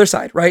came to the other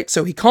side, right?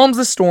 So he calms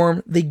the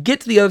storm. They get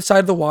to the other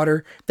side of the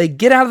water. They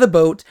get out of the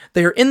boat.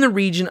 They are in the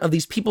region of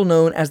these people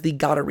known as the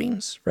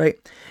Gadarenes, right?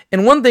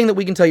 And one thing that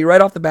we can tell you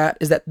right off the bat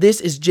is that this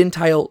is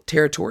Gentile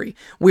territory.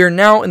 We are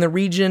now in the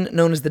region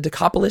known as the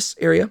Decapolis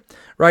area,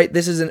 right?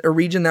 This is a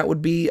region that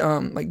would be,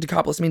 like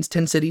Decapolis means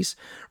 10 cities,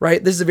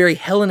 right? This is a very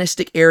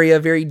Hellenistic area,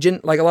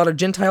 like a lot of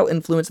Gentile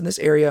influence in this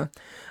area.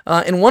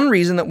 And one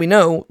reason that we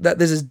know that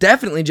this is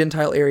definitely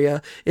Gentile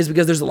area is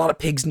because there's a lot of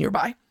pigs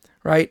nearby,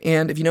 right?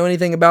 And if you know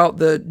anything about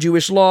the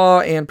Jewish law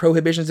and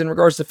prohibitions in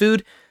regards to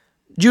food,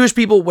 Jewish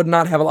people would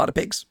not have a lot of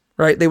pigs,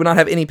 right? They would not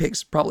have any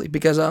pigs probably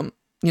because,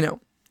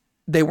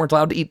 they weren't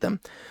allowed to eat them,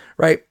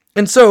 right?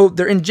 And so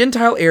they're in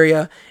Gentile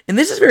area. And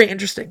this is very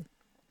interesting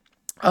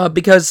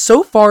because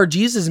so far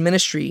Jesus'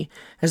 ministry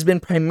has been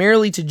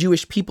primarily to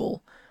Jewish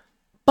people,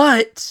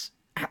 but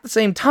at the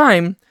same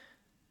time,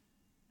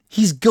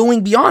 he's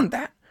going beyond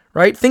that,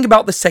 right? Think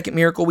about the second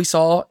miracle we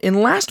saw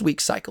in last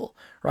week's cycle,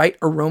 right?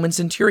 A Roman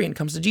centurion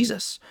comes to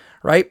Jesus,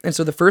 right? And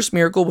so the first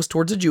miracle was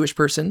towards a Jewish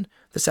person.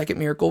 The second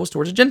miracle was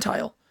towards a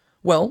Gentile.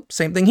 Well,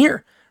 same thing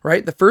here,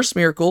 right? The first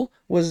miracle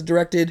was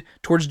directed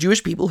towards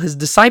Jewish people, his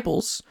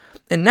disciples,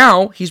 and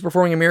now he's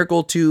performing a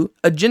miracle to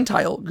a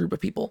Gentile group of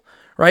people,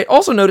 right?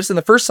 Also notice in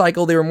the first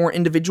cycle, they were more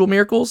individual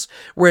miracles,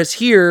 whereas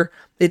here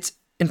it's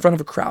in front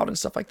of a crowd and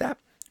stuff like that,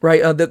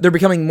 right? They're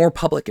becoming more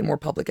public and more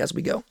public as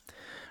we go.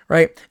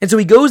 Right? And so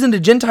he goes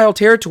into Gentile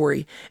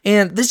territory,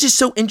 and this is just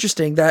so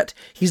interesting that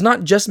he's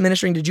not just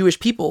ministering to Jewish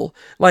people.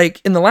 Like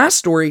in the last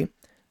story,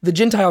 the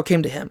Gentile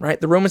came to him,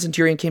 right? The Roman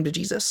centurion came to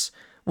Jesus.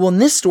 Well, in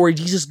this story,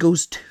 Jesus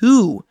goes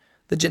to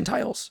the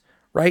Gentiles,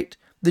 right?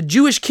 The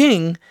Jewish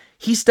king,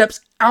 he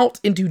steps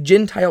out into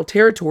Gentile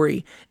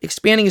territory,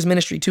 expanding his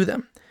ministry to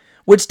them,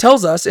 which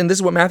tells us, and this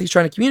is what Matthew's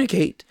trying to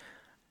communicate,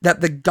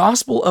 that the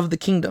gospel of the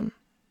kingdom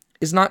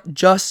is not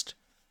just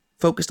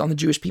focused on the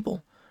Jewish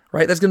people.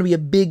 Right? That's going to be a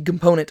big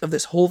component of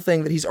this whole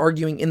thing that he's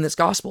arguing in this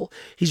gospel.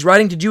 He's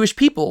writing to Jewish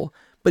people,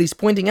 but he's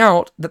pointing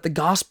out that the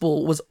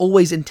gospel was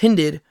always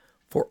intended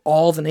for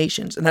all the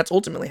nations. And that's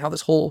ultimately how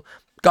this whole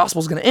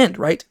gospel is going to end,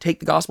 right?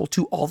 Take the gospel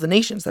to all the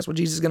nations. That's what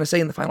Jesus is going to say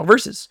in the final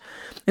verses.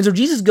 And so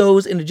Jesus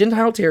goes into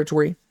Gentile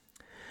territory,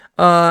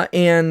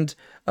 and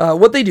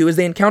what they do is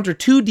they encounter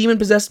two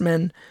demon-possessed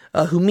men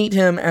who meet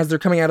him as they're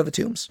coming out of the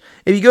tombs.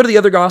 If you go to the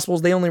other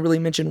gospels, they only really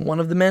mention one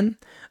of the men.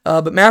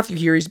 But Matthew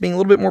here, he's being a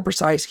little bit more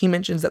precise. He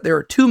mentions that there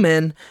are two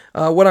men.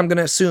 What I'm going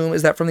to assume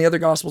is that from the other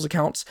Gospels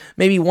accounts,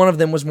 maybe one of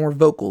them was more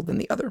vocal than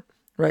the other,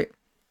 right?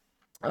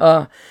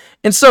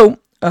 And so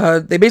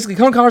they basically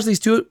come across these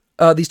two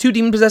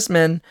demon-possessed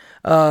men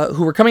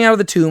who were coming out of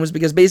the tombs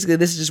because basically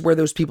this is just where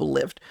those people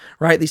lived,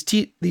 right? These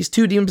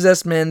two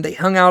demon-possessed men, they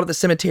hung out at the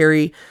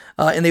cemetery,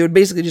 and they would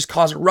basically just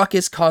cause a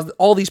ruckus, cause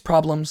all these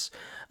problems.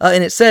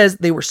 And it says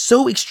they were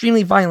so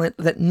extremely violent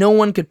that no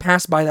one could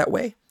pass by that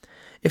way.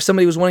 If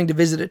somebody was wanting to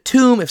visit a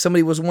tomb, if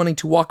somebody was wanting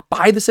to walk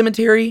by the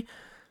cemetery,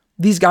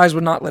 these guys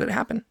would not let it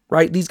happen,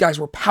 right? These guys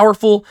were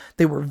powerful,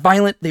 they were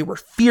violent, they were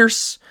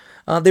fierce,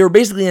 they were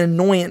basically an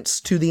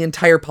annoyance to the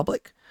entire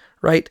public,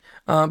 right?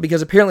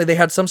 Because apparently they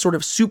had some sort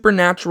of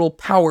supernatural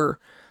power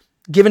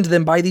given to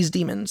them by these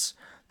demons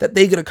that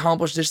they could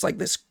accomplish just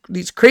like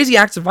these crazy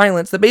acts of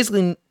violence that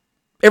basically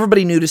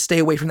everybody knew to stay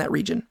away from that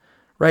region,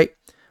 right?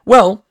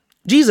 Well,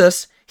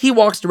 Jesus, he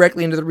walks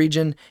directly into the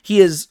region. He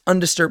is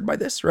undisturbed by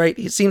this, right?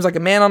 He seems like a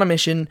man on a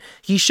mission.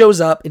 He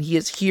shows up and he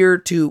is here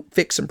to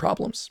fix some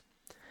problems.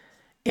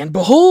 And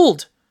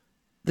behold,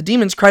 the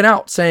demons cried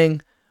out,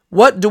 saying,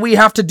 "What do we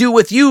have to do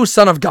with you,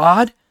 Son of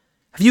God?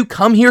 Have you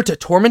come here to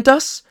torment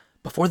us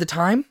before the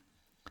time?"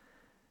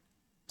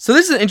 So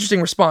this is an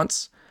interesting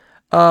response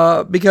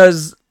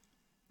because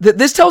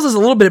this tells us a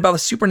little bit about the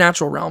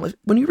supernatural realm.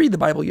 When you read the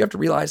Bible, you have to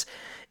realize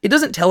it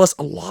doesn't tell us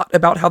a lot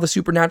about how the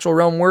supernatural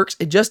realm works.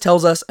 It just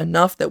tells us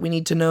enough that we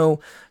need to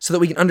know so that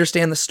we can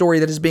understand the story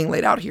that is being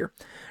laid out here,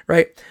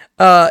 right?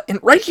 And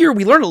right here,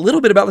 we learn a little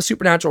bit about the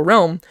supernatural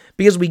realm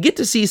because we get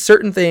to see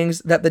certain things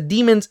that the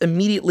demons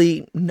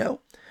immediately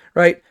know,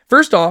 right?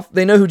 First off,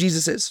 they know who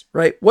Jesus is,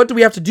 right? What do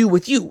we have to do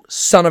with you,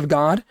 Son of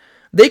God?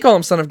 They call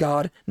him Son of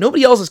God.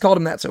 Nobody else has called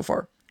him that so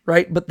far,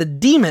 right? But the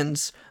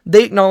demons,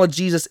 they acknowledge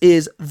Jesus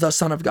is the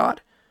Son of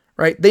God,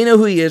 right? They know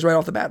who he is right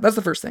off the bat. That's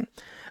the first thing.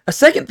 A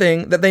second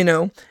thing that they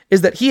know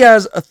is that he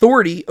has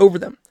authority over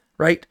them,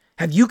 right?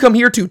 Have you come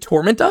here to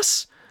torment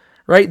us?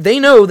 Right? They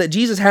know that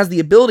Jesus has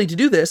the ability to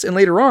do this, and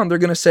later on they're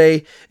going to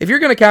say, if you're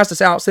going to cast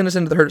us out, send us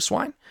into the herd of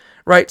swine,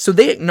 right? So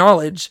they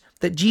acknowledge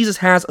that Jesus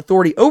has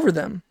authority over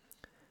them,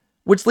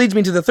 which leads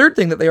me to the third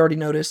thing that they already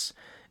notice,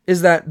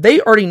 is that they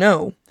already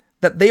know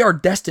that they are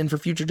destined for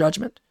future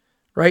judgment,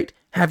 right?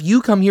 Have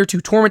you come here to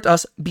torment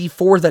us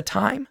before the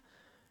time,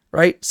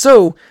 right?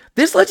 So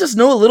this lets us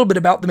know a little bit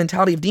about the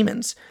mentality of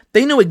demons.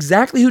 They know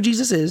exactly who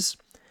Jesus is.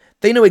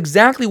 They know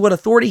exactly what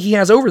authority he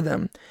has over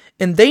them,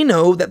 and they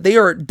know that they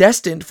are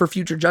destined for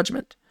future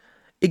judgment.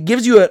 It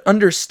gives you an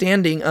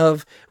understanding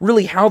of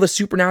really how the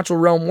supernatural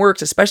realm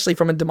works, especially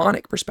from a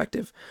demonic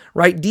perspective,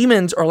 right?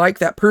 Demons are like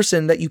that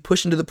person that you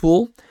push into the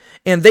pool,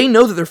 and they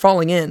know that they're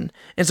falling in,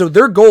 and so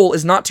their goal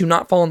is not to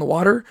not fall in the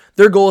water.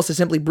 Their goal is to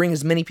simply bring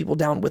as many people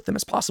down with them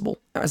as possible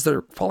as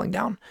they're falling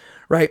down,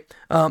 right?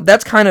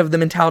 That's kind of the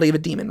mentality of a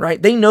demon, right?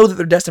 They know that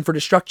they're destined for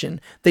destruction.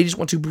 They just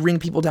want to bring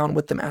people down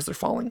with them as they're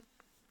falling.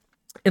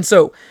 And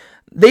so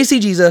they see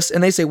Jesus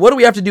and they say, what do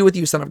we have to do with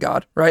you, Son of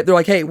God? Right? They're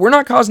like, hey, we're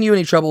not causing you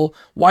any trouble.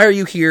 Why are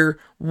you here?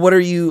 What are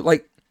you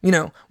like?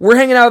 We're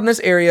hanging out in this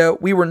area.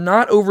 We were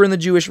not over in the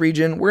Jewish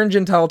region. We're in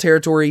Gentile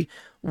territory.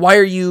 Why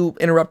are you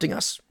interrupting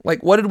us?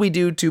 Like, what did we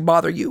do to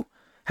bother you?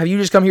 Have you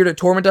just come here to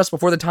torment us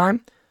before the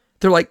time?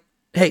 They're like,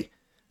 hey,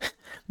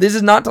 this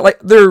is not to, like,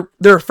 they're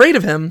afraid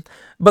of him,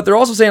 but they're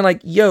also saying like,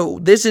 yo,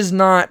 this is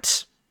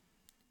not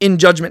in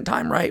judgment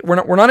time, right?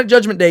 We're not at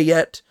judgment day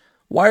yet.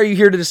 Why are you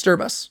here to disturb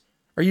us?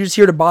 Are you just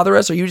here to bother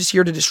us? Are you just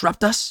here to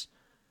disrupt us?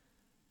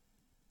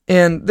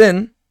 And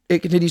then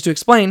it continues to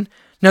explain,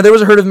 now there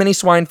was a herd of many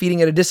swine feeding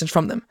at a distance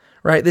from them,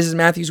 right? This is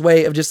Matthew's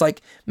way of just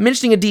like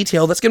mentioning a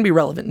detail that's going to be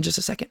relevant in just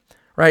a second,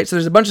 right? So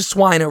there's a bunch of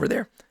swine over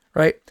there,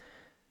 right?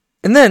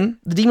 And then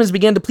the demons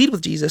began to plead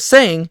with Jesus,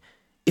 saying,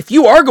 if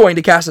you are going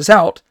to cast us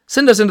out,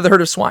 send us into the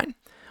herd of swine.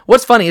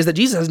 What's funny is that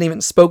Jesus hasn't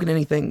even spoken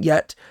anything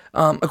yet,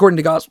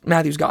 according to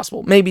Matthew's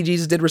gospel. Maybe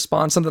Jesus did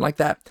respond, something like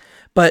that.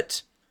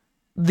 But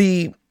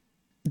the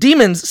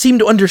demons seem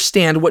to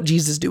understand what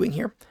Jesus is doing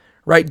here,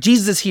 right?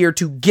 Jesus is here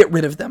to get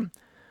rid of them,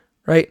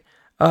 right?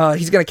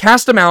 He's going to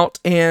cast them out,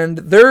 and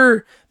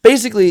they're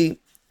basically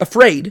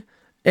afraid,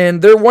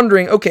 and they're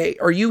wondering, okay,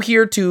 are you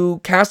here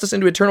to cast us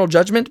into eternal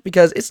judgment?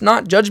 Because it's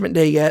not judgment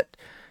day yet,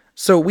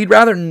 so we'd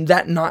rather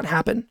that not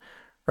happen,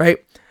 right?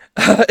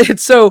 And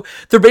so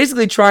they're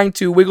basically trying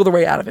to wiggle their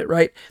way out of it,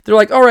 right? They're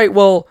like, all right,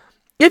 well,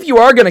 if you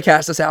are going to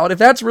cast us out, if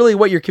that's really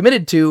what you're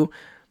committed to,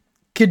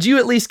 could you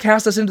at least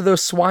cast us into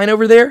those swine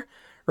over there?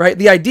 Right?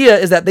 The idea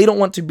is that they don't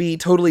want to be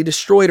totally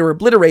destroyed or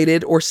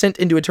obliterated or sent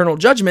into eternal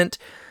judgment.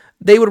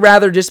 They would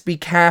rather just be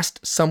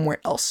cast somewhere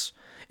else.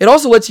 It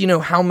also lets you know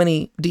how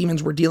many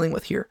demons we're dealing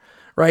with here,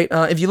 right?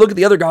 If you look at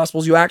the other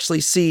gospels, you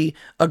actually see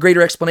a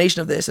greater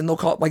explanation of this, and they'll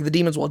call it, like, the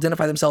demons will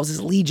identify themselves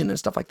as legion and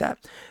stuff like that.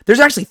 There's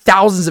actually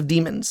thousands of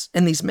demons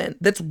in these men.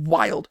 That's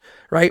wild,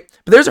 right?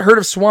 But there's a herd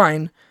of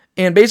swine,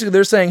 and basically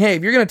they're saying, hey,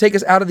 if you're going to take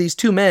us out of these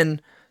two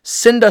men,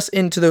 send us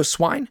into those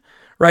swine.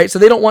 Right? So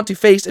they don't want to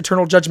face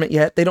eternal judgment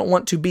yet. They don't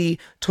want to be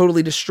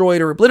totally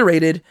destroyed or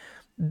obliterated.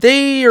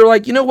 They are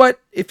like, you know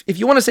what? If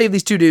you want to save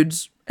these two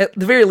dudes, at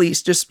the very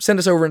least, just send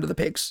us over into the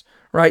pigs,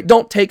 right?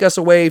 Don't take us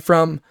away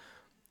from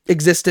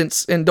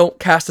existence and don't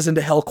cast us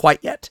into hell quite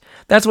yet.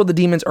 That's what the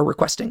demons are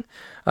requesting.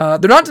 They're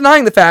not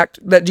denying the fact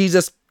that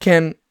Jesus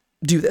can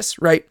do this,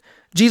 right?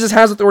 Jesus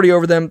has authority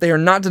over them. They are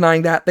not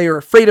denying that. They are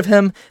afraid of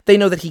him. They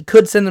know that he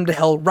could send them to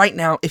hell right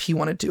now if he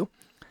wanted to.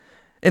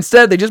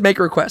 Instead, they just make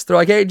a request. They're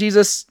like, hey,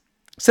 Jesus,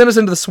 send us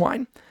into the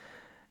swine.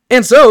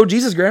 And so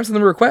Jesus grants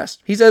them a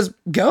request. He says,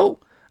 go.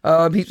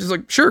 He's just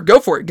like, sure, go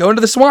for it. Go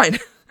into the swine.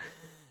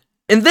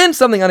 And then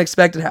something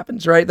unexpected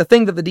happens, right? The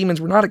thing that the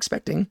demons were not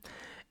expecting.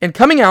 And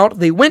coming out,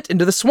 they went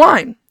into the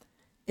swine.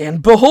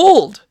 And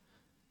behold,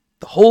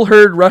 the whole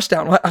herd rushed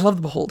down. I love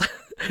the behold.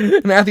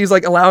 Matthew's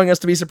like allowing us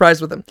to be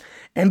surprised with him.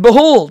 And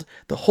behold,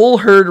 the whole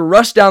herd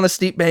rushed down the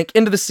steep bank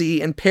into the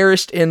sea and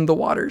perished in the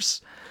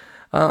waters.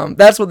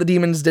 That's what the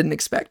demons didn't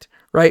expect,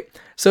 right?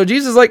 So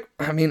Jesus is like,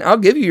 I mean, I'll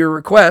give you your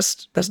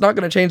request. That's not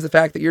going to change the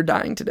fact that you're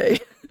dying today.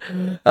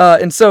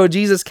 And so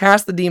Jesus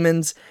cast the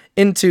demons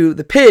into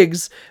the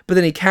pigs, but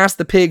then he cast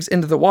the pigs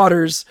into the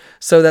waters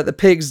so that the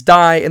pigs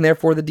die, and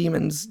therefore the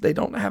demons, they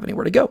don't have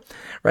anywhere to go,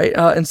 right?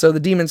 And so the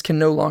demons can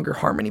no longer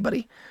harm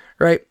anybody,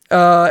 right?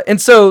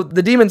 And so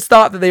the demons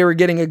thought that they were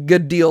getting a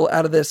good deal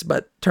out of this,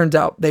 but turns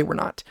out they were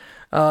not.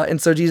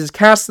 And so Jesus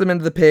casts them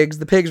into the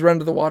pigs run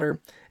to the water,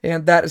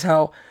 and that is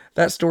how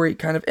that story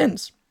kind of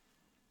ends.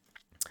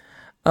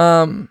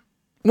 One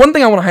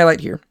thing I want to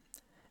highlight here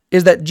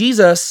is that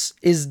Jesus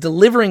is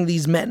delivering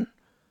these men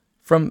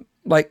from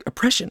like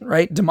oppression,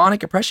 right?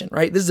 Demonic oppression,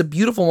 right? This is a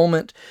beautiful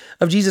moment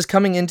of Jesus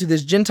coming into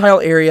this Gentile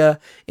area,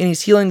 and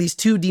he's healing these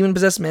two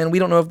demon-possessed men. We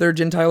don't know if they're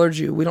Gentile or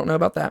Jew. We don't know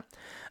about that.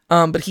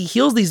 But he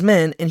heals these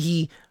men, and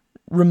he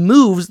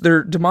removes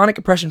their demonic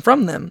oppression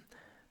from them.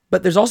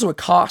 But there's also a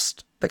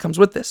cost that comes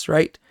with this,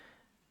 right?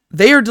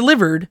 They are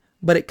delivered,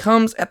 but it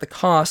comes at the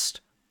cost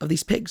of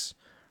these pigs,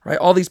 right?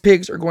 All these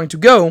pigs are going to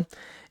go,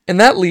 And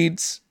that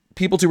leads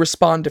people to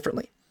respond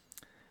differently.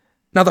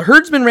 Now the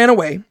herdsmen ran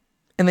away,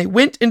 and they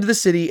went into the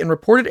city and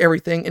reported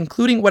everything,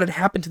 including what had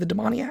happened to the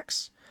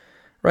demoniacs,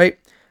 right?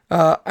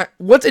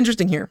 What's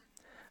interesting here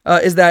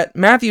is that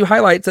Matthew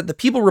highlights that the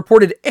people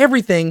reported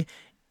everything,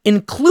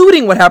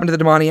 including what happened to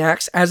the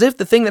demoniacs, as if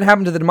the thing that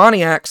happened to the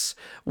demoniacs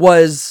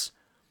was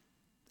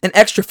an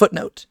extra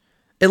footnote.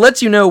 It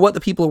lets you know what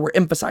the people were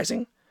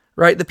emphasizing,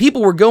 right? The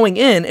people were going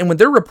in, and when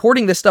they're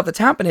reporting this stuff that's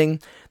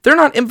happening, they're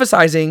not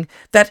emphasizing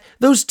that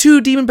those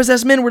 2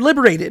 demon-possessed men were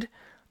liberated.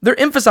 They're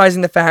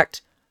emphasizing the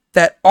fact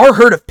that our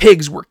herd of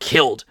pigs were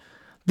killed.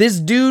 This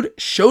dude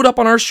showed up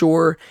on our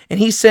shore, and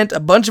he sent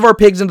a bunch of our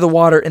pigs into the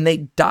water, and they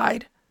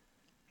died.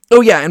 Oh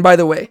yeah, and by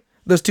the way,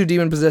 those 2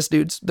 demon-possessed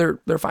dudes, they're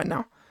fine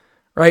now,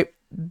 right?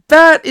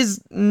 That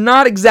is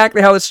not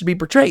exactly how this should be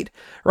portrayed,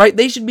 right?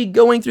 They should be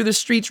going through the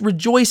streets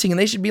rejoicing, and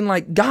they should be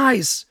like,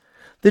 guys,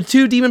 the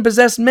 2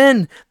 demon-possessed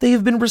men, they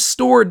have been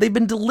restored. They've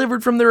been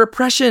delivered from their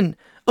oppression.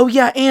 Oh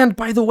yeah, and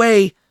by the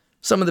way,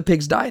 some of the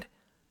pigs died.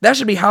 That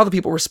should be how the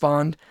people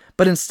respond,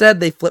 but instead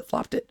they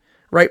flip-flopped it,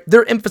 right?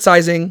 They're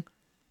emphasizing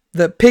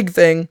the pig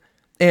thing,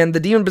 and the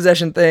demon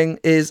possession thing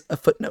is a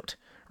footnote,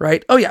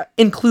 right? Oh yeah,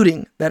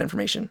 including that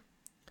information.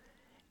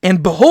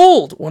 And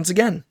behold, once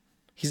again,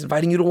 he's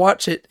inviting you to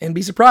watch it and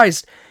be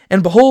surprised.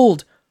 And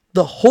behold,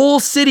 the whole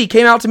city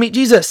came out to meet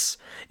Jesus.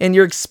 And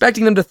you're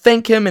expecting them to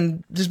thank him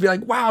and just be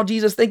like, wow,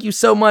 Jesus, thank you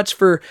so much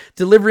for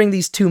delivering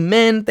these 2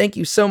 men. Thank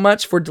you so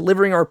much for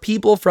delivering our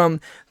people from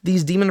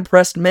these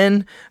demon-oppressed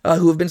men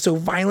who have been so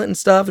violent and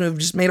stuff and who have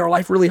just made our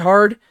life really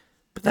hard.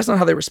 But that's not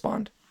how they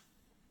respond.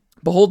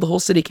 Behold, the whole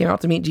city came out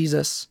to meet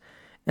Jesus.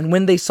 And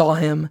when they saw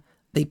him,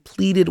 they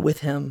pleaded with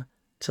him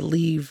to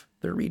leave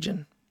their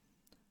region.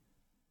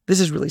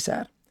 This is really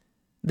sad.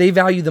 They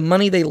value the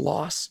money they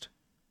lost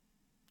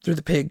through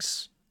the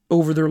pigs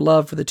over their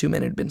love for the 2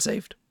 men who had been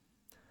saved.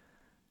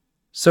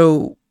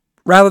 So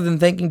rather than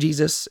thanking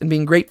Jesus and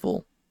being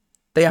grateful,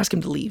 they ask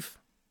him to leave.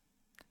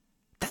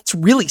 That's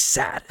really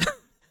sad.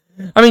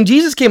 I mean,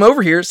 Jesus came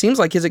over here. It seems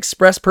like his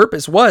express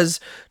purpose was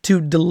to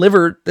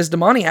deliver this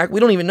demoniac. We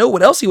don't even know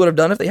what else he would have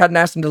done if they hadn't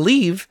asked him to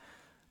leave.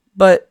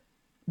 But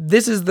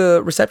this is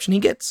the reception he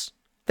gets.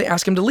 They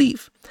ask him to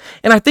leave.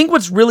 And I think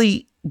what's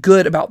really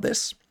good about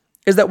this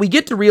is that we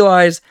get to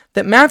realize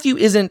that Matthew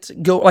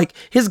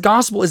his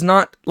gospel is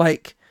not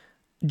like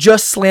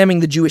just slamming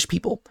the Jewish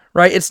people,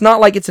 right? It's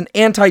not like it's an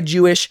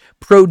anti-Jewish,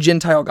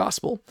 pro-Gentile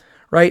gospel,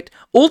 right?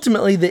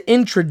 Ultimately, the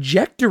end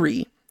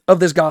trajectory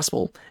of this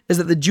gospel is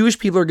that the Jewish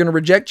people are going to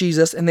reject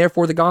Jesus, and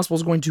therefore the gospel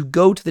is going to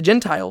go to the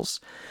Gentiles.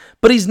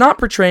 But he's not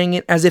portraying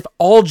it as if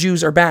all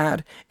Jews are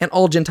bad and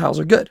all Gentiles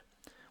are good.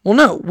 Well,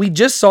 no, we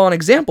just saw an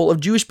example of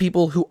Jewish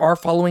people who are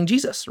following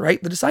Jesus,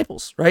 right? The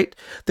disciples, right?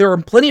 There are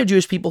plenty of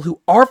Jewish people who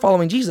are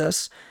following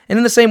Jesus, and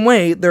in the same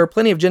way, there are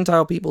plenty of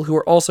Gentile people who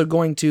are also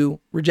going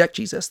to reject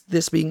Jesus,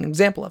 this being an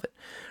example of it,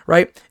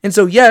 right? And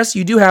so, yes,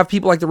 you do have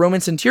people like the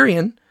Roman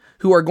centurion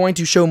who are going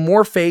to show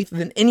more faith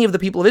than any of the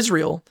people of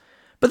Israel,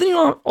 but then you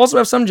also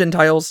have some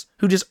Gentiles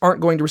who just aren't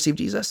going to receive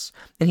Jesus,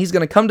 and he's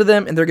going to come to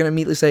them, and they're going to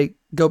immediately say,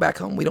 go back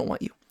home, we don't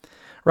want you.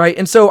 Right?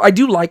 And so I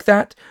do like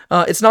that.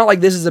 It's not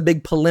like this is a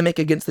big polemic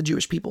against the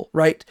Jewish people,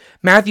 right?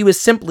 Matthew is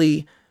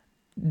simply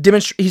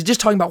he's just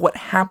talking about what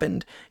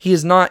happened. He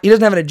doesn't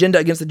have an agenda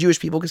against the Jewish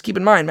people, because keep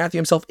in mind, Matthew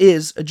himself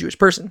is a Jewish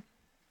person.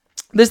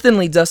 This then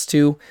leads us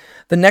to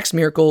the next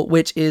miracle,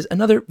 which is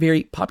another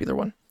very popular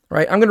one,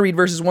 right? I'm going to read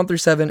verses 1 through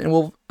 7, and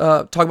we'll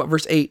talk about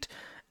verse 8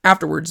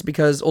 afterwards,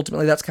 because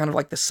ultimately that's kind of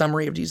like the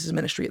summary of Jesus'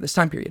 ministry at this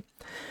time period.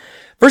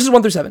 Verses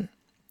 1 through 7.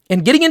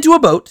 And getting into a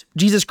boat,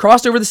 Jesus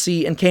crossed over the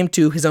sea and came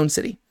to his own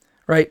city,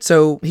 right?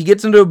 So he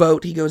gets into a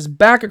boat, he goes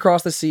back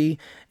across the sea,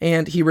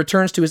 and he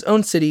returns to his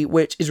own city,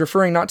 which is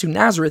referring not to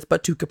Nazareth,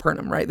 but to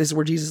Capernaum, right? This is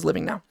where Jesus is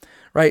living now,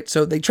 right?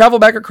 So they travel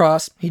back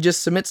across. He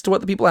just submits to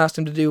what the people asked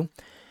him to do.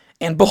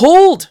 And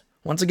behold,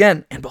 once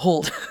again, and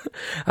behold,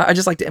 I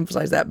just like to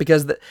emphasize that,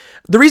 because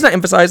the reason I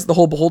emphasize the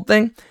whole behold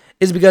thing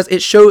is because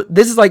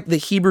this is like the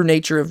Hebrew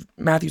nature of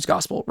Matthew's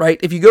gospel, right?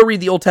 If you go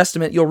read the Old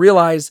Testament, you'll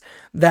realize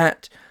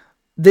that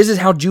this is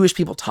how Jewish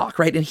people talk,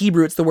 right? In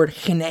Hebrew, it's the word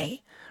hine,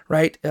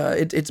 right?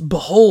 It's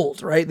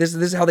behold, right? This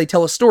is how they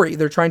tell a story.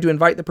 They're trying to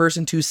invite the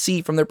person to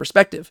see from their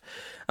perspective.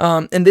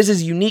 And this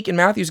is unique in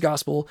Matthew's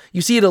gospel.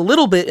 You see it a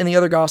little bit in the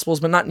other gospels,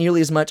 but not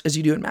nearly as much as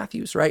you do in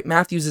Matthew's, right?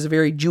 Matthew's is a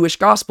very Jewish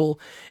gospel.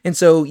 And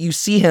so you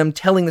see him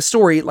telling the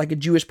story like a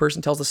Jewish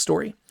person tells the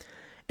story.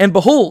 And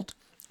behold,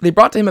 they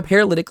brought to him a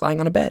paralytic lying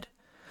on a bed.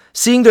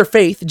 Seeing their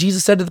faith,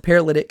 Jesus said to the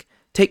paralytic,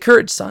 "Take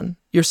courage, son,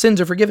 your sins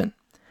are forgiven."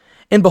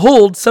 And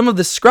behold, some of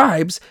the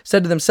scribes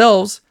said to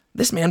themselves,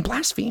 "This man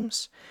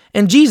blasphemes."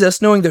 And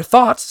Jesus, knowing their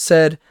thoughts,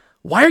 said,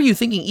 "Why are you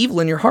thinking evil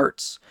in your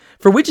hearts?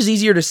 For which is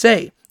easier to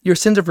say, 'Your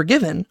sins are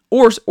forgiven,'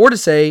 or to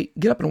say,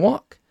 'Get up and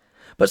walk'?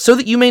 But so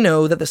that you may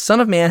know that the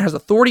Son of Man has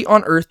authority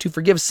on earth to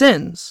forgive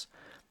sins."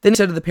 Then he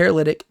said to the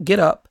paralytic, "Get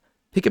up,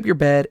 pick up your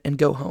bed, and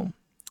go home."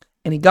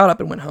 And he got up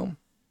and went home.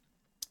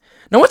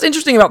 Now, what's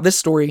interesting about this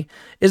story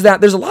is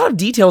that there's a lot of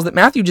details that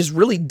Matthew just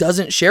really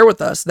doesn't share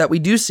with us that we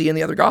do see in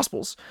the other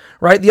Gospels,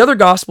 right? The other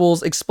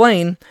Gospels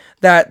explain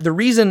that the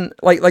reason,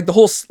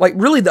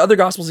 really the other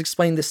Gospels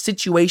explain the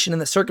situation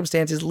and the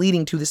circumstances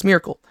leading to this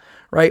miracle,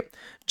 right?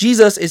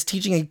 Jesus is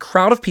teaching a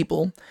crowd of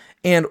people,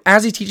 and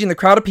as he's teaching the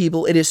crowd of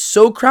people, it is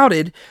so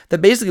crowded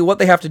that basically what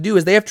they have to do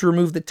is they have to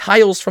remove the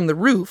tiles from the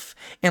roof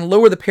and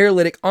lower the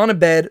paralytic on a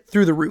bed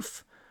through the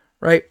roof,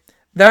 right?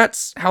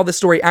 That's how the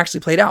story actually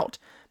played out.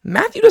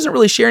 Matthew doesn't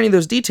really share any of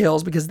those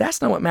details because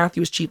that's not what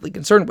Matthew is chiefly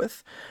concerned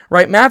with,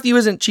 right? Matthew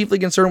isn't chiefly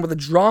concerned with the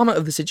drama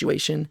of the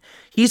situation.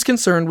 He's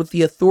concerned with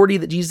the authority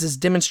that Jesus is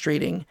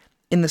demonstrating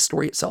in the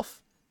story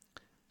itself.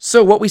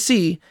 So what we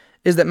see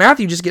is that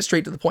Matthew just gets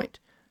straight to the point.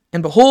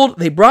 And behold,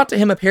 they brought to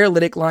him a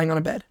paralytic lying on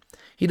a bed.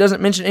 He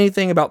doesn't mention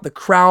anything about the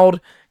crowd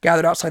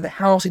gathered outside the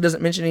house. He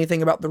doesn't mention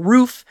anything about the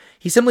roof.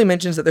 He simply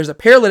mentions that there's a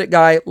paralytic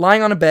guy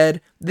lying on a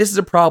bed. This is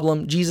a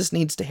problem. Jesus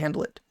needs to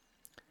handle it.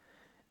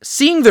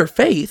 Seeing their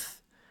faith,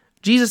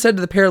 Jesus said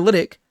to the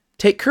paralytic,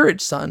 "Take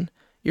courage, son.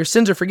 Your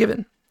sins are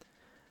forgiven."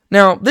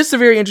 Now, this is a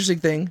very interesting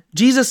thing.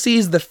 Jesus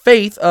sees the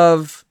faith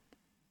of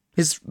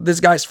this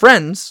guy's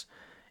friends,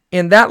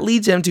 and that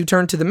leads him to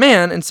turn to the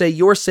man and say,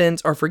 "Your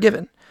sins are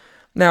forgiven."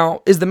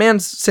 Now, is the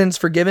man's sins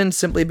forgiven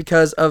simply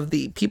because of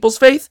the people's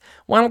faith?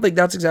 Well, I don't think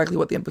that's exactly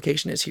what the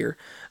implication is here.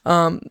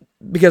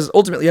 Because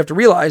ultimately you have to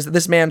realize that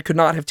this man could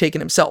not have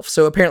taken himself.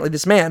 So apparently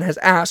this man has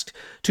asked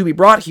to be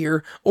brought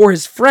here, or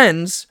his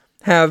friends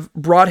have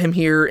brought him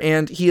here,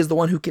 and he is the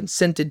one who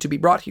consented to be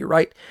brought here,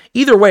 right?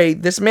 Either way,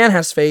 this man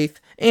has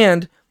faith,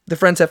 and the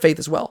friends have faith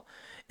as well.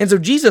 And so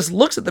Jesus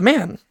looks at the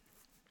man,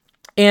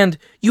 and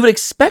you would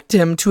expect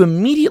him to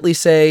immediately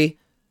say,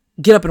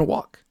 "Get up and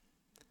walk."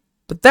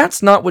 But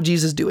that's not what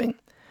Jesus is doing,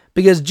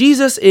 because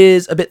Jesus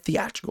is a bit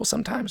theatrical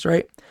sometimes,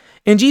 right?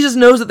 And Jesus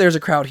knows that there's a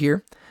crowd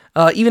here.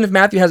 Even if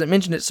Matthew hasn't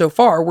mentioned it so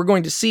far, we're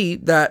going to see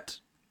that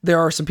there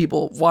are some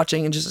people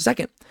watching in just a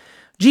second.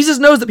 Jesus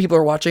knows that people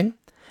are watching,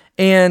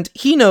 and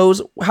he knows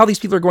how these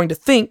people are going to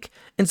think.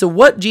 And so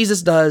what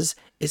Jesus does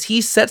is he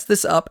sets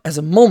this up as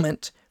a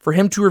moment for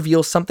him to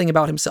reveal something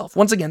about himself.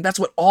 Once again, that's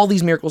what all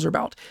these miracles are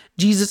about.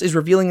 Jesus is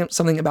revealing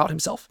something about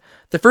himself.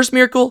 The first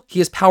miracle, he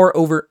has power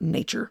over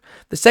nature.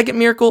 The second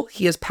miracle,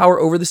 he has power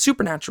over the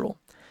supernatural.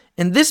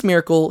 In this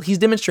miracle, he's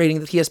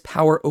demonstrating that he has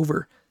power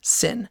over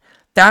sin.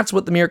 That's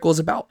what the miracle is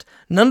about.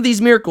 None of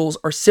these miracles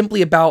are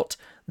simply about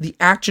the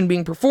action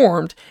being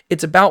performed.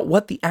 It's about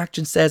what the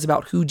action says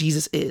about who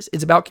Jesus is.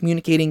 It's about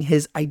communicating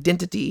his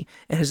identity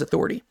and his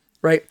authority,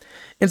 right?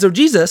 And so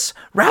Jesus,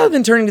 rather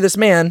than turning to this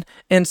man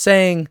and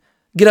saying,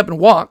 "Get up and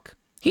walk,"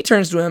 he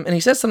turns to him and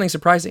he says something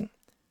surprising.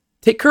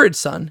 "Take courage,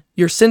 son.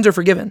 Your sins are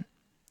forgiven."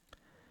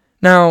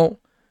 Now,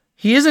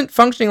 he isn't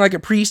functioning like a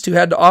priest who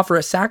had to offer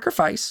a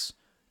sacrifice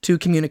to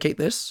communicate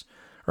this,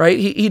 right?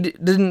 He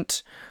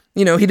didn't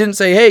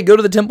say, "Hey, go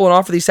to the temple and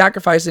offer these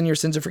sacrifices and your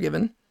sins are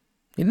forgiven."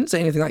 He didn't say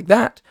anything like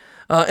that.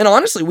 And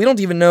honestly, we don't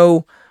even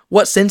know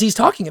what sins he's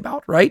talking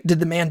about, right? Did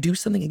the man do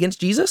something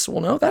against Jesus?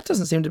 Well, no, that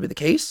doesn't seem to be the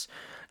case.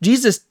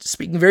 Jesus is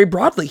speaking very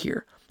broadly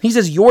here. He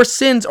says, "Your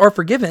sins are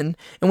forgiven."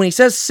 And when he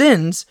says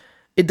sins,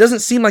 it doesn't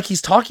seem like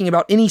he's talking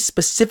about any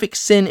specific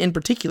sin in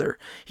particular.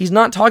 He's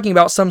not talking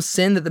about some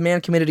sin that the man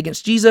committed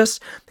against Jesus.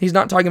 He's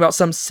not talking about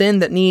some sin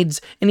that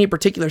needs any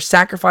particular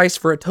sacrifice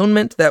for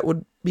atonement that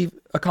would be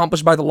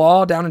accomplished by the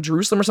law down in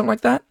Jerusalem or something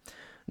like that.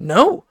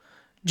 No.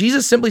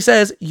 Jesus simply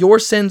says, "Your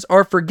sins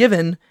are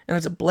forgiven," and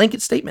it's a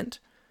blanket statement.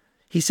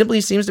 He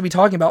simply seems to be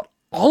talking about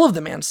all of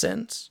the man's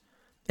sins.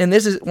 And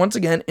this is, once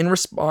again, in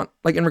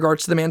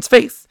regards to the man's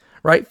faith,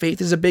 right? Faith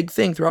is a big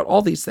thing throughout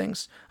all these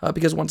things,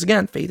 because once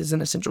again, faith is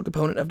an essential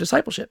component of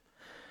discipleship.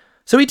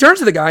 So he turns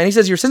to the guy and he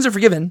says, "Your sins are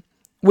forgiven,"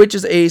 which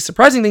is a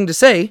surprising thing to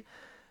say.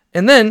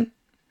 And then,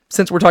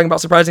 since we're talking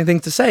about surprising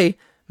things to say,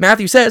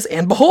 Matthew says,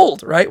 "And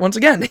behold," right? Once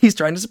again, he's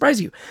trying to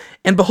surprise you.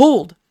 "And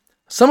behold,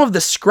 some of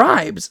the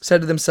scribes said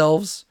to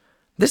themselves,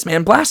 'This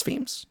man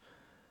blasphemes,'"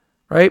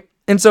 right?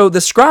 And so the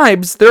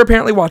scribes, they're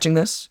apparently watching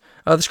this,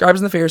 the scribes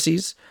and the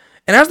Pharisees.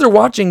 And as they're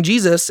watching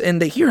Jesus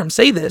and they hear him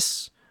say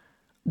this,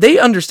 they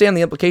understand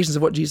the implications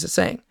of what Jesus is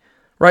saying,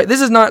 right?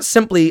 This is not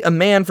simply a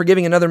man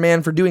forgiving another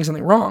man for doing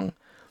something wrong.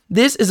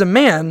 This is a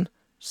man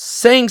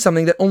saying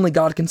something that only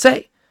God can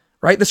say,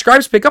 right? The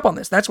scribes pick up on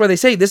this. That's why they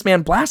say this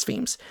man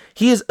blasphemes.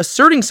 He is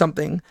asserting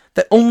something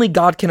that only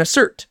God can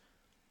assert,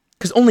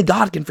 because only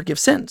God can forgive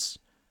sins.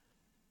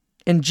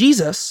 And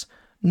Jesus,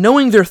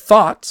 knowing their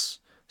thoughts,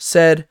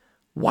 said,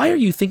 "Why are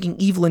you thinking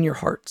evil in your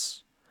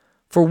hearts?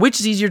 For which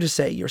is easier to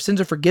say, 'Your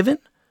sins are forgiven,'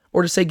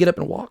 or to say, 'Get up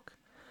and walk'?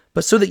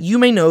 But so that you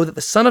may know that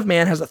the Son of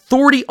Man has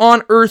authority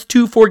on earth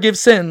to forgive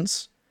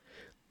sins."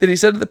 Then he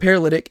said to the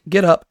paralytic,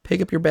 "Get up,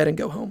 pick up your bed, and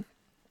go home."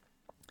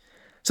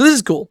 So this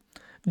is cool.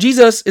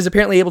 Jesus is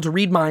apparently able to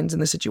read minds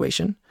in this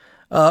situation,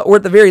 or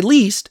at the very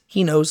least,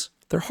 he knows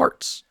their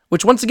hearts.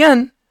 Which, once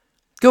again,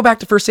 go back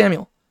to 1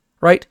 Samuel,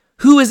 right?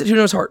 Who is it who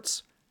knows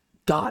hearts?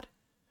 God,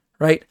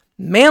 right?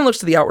 Man looks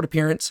to the outward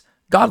appearance,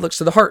 God looks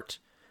to the heart.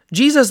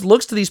 Jesus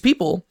looks to these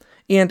people,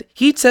 and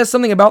he says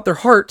something about their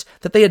heart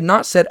that they had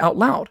not said out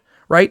loud,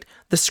 right?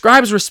 The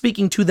scribes were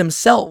speaking to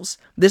themselves.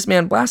 This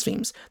man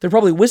blasphemes. They're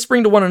probably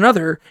whispering to one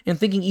another and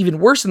thinking even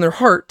worse in their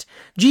heart.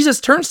 Jesus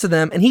turns to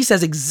them and he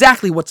says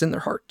exactly what's in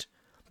their heart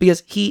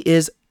because he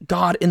is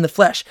God in the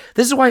flesh.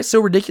 This is why it's so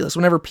ridiculous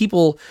whenever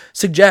people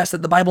suggest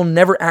that the Bible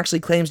never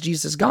actually claims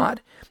Jesus as God.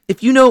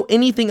 If you know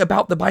anything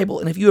about the Bible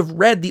and if you have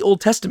read the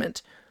Old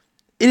Testament,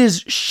 it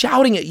is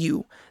shouting at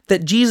you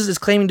that Jesus is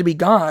claiming to be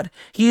God.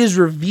 He is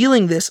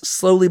revealing this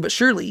slowly but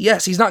surely.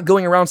 Yes, he's not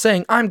going around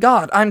saying, I'm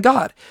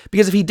God,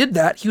 because if he did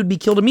that, he would be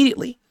killed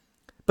immediately.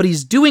 But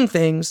he's doing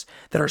things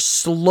that are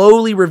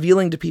slowly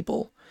revealing to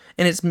people,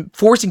 and it's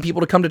forcing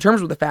people to come to terms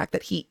with the fact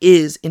that he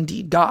is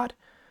indeed God,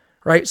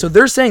 right? So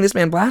they're saying this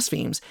man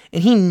blasphemes,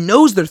 and he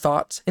knows their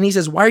thoughts, and he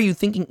says, why are you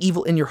thinking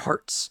evil in your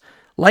hearts?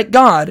 Like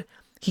God,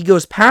 he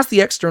goes past the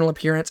external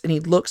appearance, and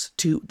he looks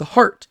to the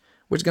heart,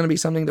 which is going to be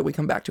something that we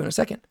come back to in a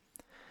second.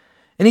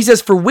 And he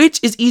says, for which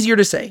is easier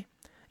to say,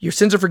 your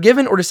sins are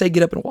forgiven, or to say,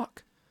 get up and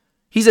walk?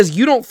 He says,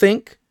 you don't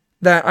think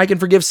that I can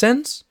forgive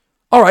sins?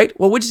 All right,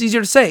 well, which is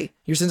easier to say,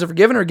 your sins are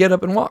forgiven, or get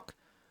up and walk?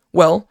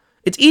 Well,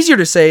 it's easier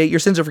to say your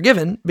sins are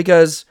forgiven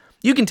because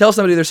you can tell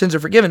somebody their sins are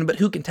forgiven, but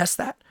who can test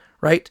that,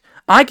 right?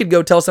 I could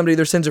go tell somebody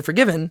their sins are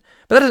forgiven,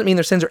 but that doesn't mean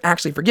their sins are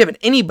actually forgiven.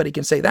 Anybody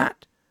can say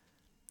that.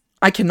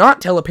 I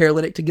cannot tell a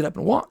paralytic to get up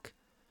and walk.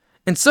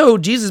 And so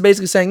Jesus is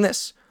basically saying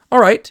this, all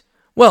right,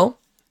 well,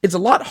 it's a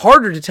lot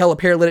harder to tell a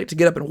paralytic to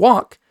get up and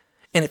walk.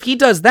 And if he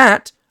does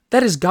that,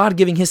 that is God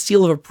giving his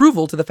seal of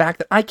approval to the fact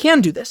that I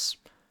can do this,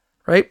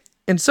 right?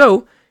 And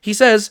so he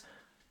says,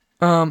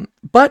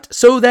 but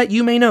so that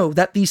you may know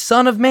that the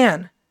Son of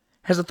Man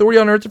has authority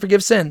on earth to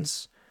forgive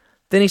sins.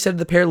 Then he said to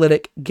the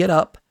paralytic, get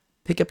up,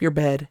 pick up your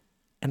bed,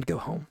 and go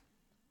home.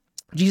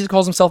 Jesus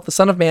calls himself the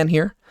Son of Man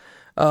here.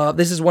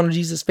 This is one of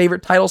Jesus'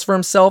 favorite titles for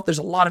himself. There's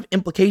a lot of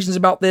implications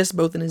about this,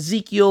 both in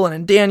Ezekiel and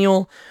in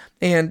Daniel,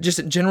 and just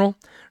in general.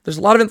 There's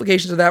a lot of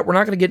implications of that. We're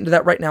not going to get into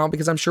that right now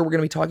because I'm sure we're going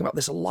to be talking about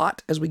this a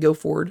lot as we go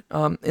forward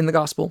in the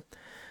gospel.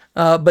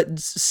 But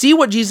see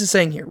what Jesus is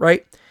saying here,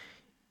 right?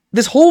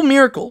 This whole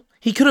miracle,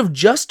 he could have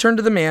just turned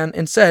to the man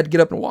and said,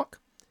 get up and walk.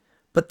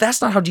 But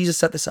that's not how Jesus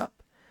set this up.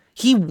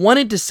 He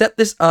wanted to set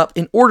this up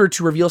in order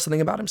to reveal something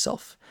about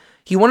himself.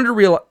 He wanted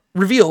to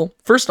reveal,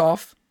 first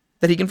off,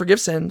 that he can forgive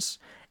sins,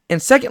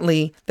 and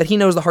secondly, that he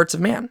knows the hearts of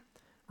man,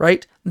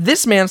 right?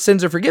 This man's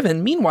sins are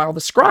forgiven. Meanwhile,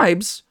 the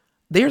scribes,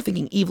 they are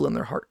thinking evil in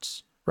their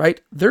hearts.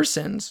 Right? Their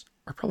sins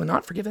are probably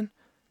not forgiven.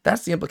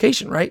 That's the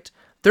implication, right?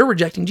 They're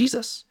rejecting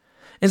Jesus.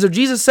 And so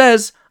Jesus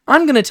says,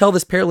 I'm going to tell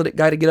this paralytic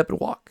guy to get up and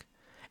walk.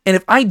 And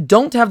if I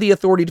don't have the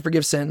authority to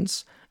forgive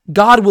sins,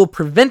 God will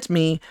prevent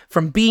me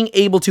from being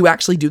able to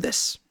actually do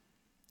this.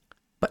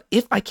 But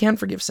if I can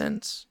forgive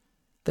sins,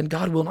 then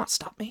God will not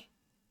stop me.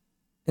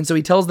 And so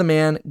he tells the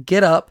man,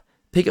 get up,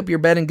 pick up your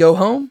bed and go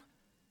home.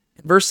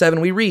 In verse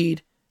 7, we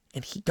read,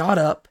 and he got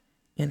up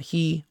and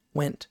he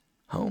went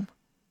home.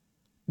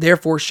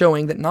 Therefore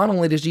showing that not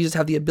only does Jesus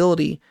have the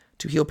ability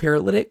to heal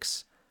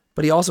paralytics,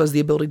 but he also has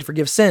the ability to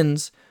forgive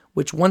sins,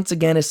 which once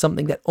again is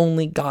something that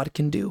only God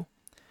can do.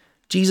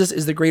 Jesus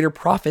is the greater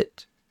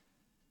prophet.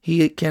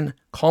 He can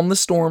calm the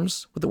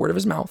storms with the word of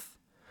his mouth.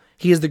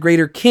 He is the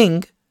greater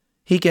king.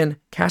 He can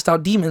cast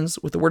out demons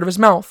with the word of his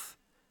mouth.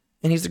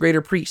 And he's the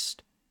greater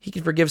priest. He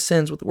can forgive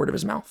sins with the word of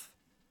his mouth.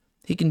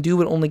 He can do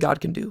what only God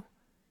can do.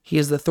 He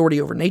has the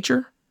authority over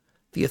nature,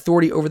 the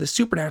authority over the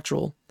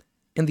supernatural,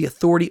 and the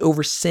authority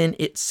over sin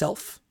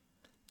itself.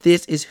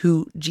 This is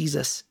who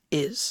Jesus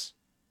is.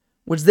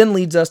 Which then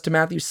leads us to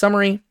Matthew's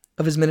summary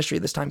of his ministry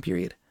at this time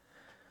period.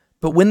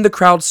 But when the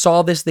crowd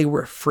saw this, they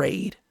were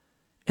afraid,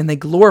 and they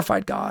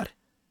glorified God,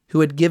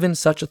 who had given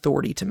such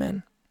authority to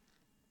men.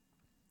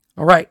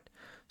 All right,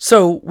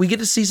 so we get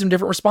to see some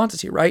different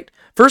responses here, right?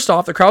 First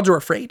off, the crowds are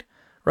afraid,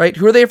 right?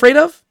 Who are they afraid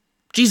of?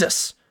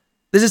 Jesus.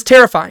 This is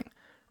terrifying.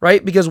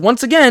 Right? Because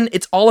once again,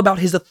 it's all about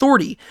his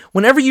authority.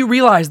 Whenever you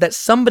realize that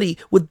somebody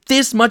with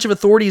this much of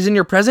authority is in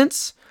your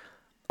presence,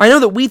 I know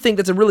that we think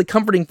that's a really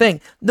comforting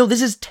thing. No,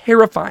 this is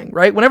terrifying,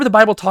 right? Whenever the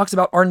Bible talks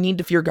about our need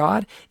to fear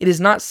God, it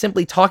is not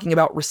simply talking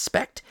about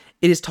respect.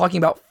 It is talking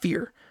about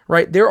fear,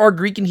 right? There are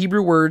Greek and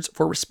Hebrew words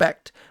for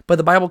respect, but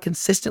the Bible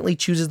consistently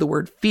chooses the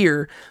word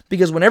fear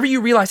because whenever you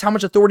realize how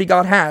much authority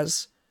God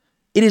has,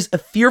 it is a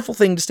fearful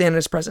thing to stand in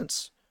his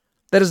presence.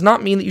 That does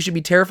not mean that you should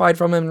be terrified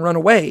from him and run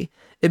away.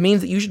 It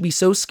means that you should be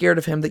so scared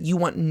of him that you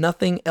want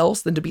nothing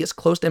else than to be as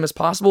close to him as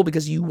possible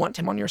because you want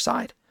him on your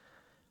side.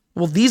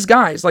 Well, these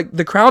guys, like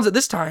the crowds at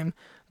this time,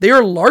 they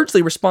are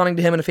largely responding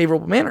to him in a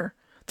favorable manner.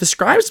 The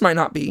scribes might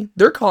not be.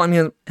 They're calling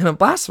him a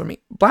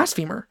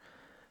blasphemer.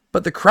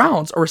 But the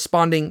crowds are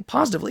responding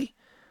positively,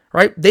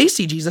 right? They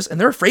see Jesus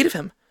and they're afraid of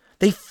him.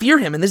 They fear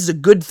him, and this is a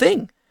good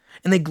thing.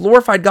 And they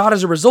glorified God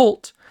as a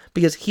result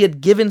because he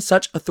had given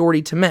such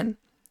authority to men.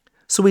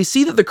 So we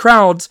see that the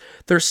crowds,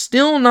 they're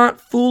still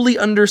not fully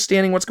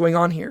understanding what's going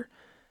on here.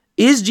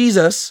 Is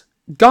Jesus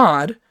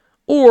God,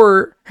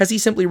 or has he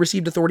simply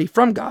received authority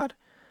from God?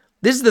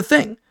 This is the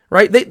thing,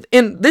 right?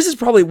 And this is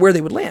probably where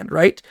they would land,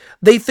 right?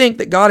 They think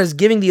that God is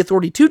giving the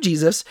authority to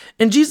Jesus,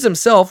 and Jesus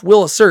himself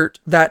will assert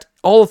that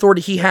all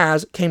authority he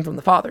has came from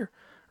the Father,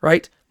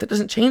 right? that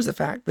doesn't change the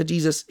fact that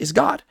Jesus is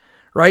God,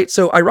 right?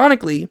 So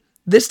ironically,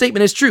 this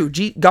statement is true.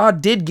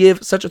 God did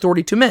give such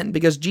authority to men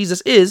because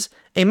Jesus is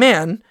a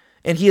man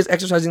and he is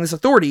exercising this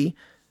authority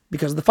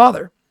because of the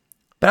Father.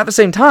 But at the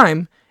same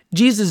time,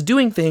 Jesus is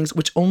doing things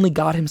which only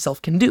God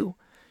himself can do.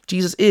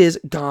 Jesus is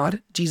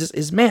God, Jesus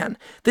is man.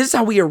 This is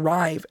how we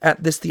arrive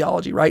at this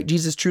theology, right?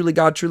 Jesus truly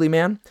God, truly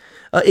man.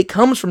 It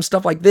comes from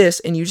stuff like this,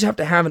 and you just have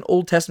to have an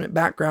Old Testament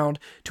background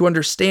to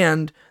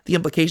understand the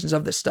implications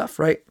of this stuff,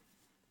 right?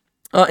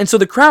 And so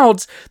the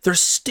crowds, they're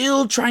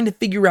still trying to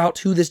figure out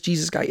who this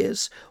Jesus guy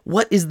is.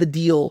 What is the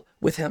deal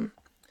with him?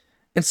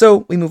 And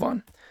so we move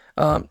on.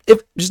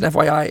 Just an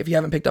FYI, if you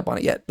haven't picked up on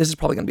it yet, this is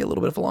probably going to be a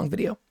little bit of a long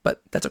video,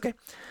 but that's okay.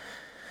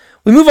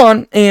 We move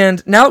on,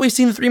 and now that we've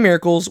seen the 3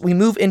 miracles, we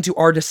move into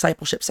our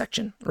discipleship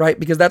section, right?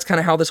 Because that's kind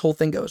of how this whole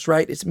thing goes,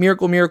 right? It's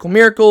miracle, miracle,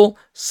 miracle,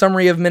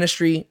 summary of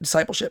ministry,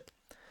 discipleship.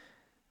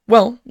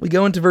 Well, we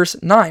go into verse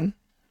 9,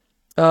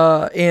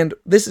 and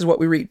this is what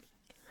we read.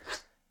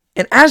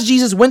 And as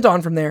Jesus went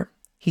on from there,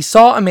 he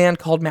saw a man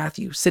called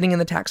Matthew sitting in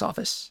the tax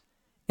office,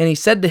 and he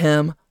said to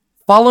him,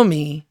 "Follow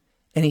me,"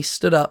 and he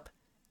stood up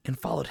and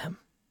followed him.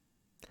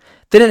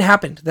 Then it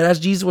happened that as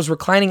Jesus was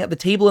reclining at the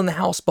table in the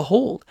house,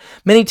 behold,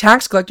 many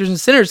tax collectors and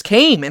sinners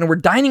came and were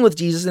dining with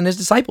Jesus and his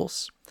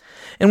disciples.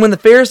 And when the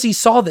Pharisees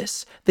saw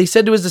this, they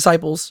said to his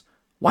disciples,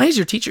 "Why is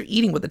your teacher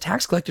eating with the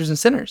tax collectors and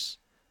sinners?"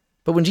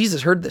 But when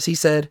Jesus heard this, he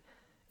said,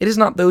 "It is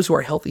not those who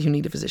are healthy who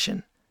need a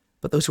physician,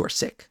 but those who are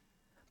sick.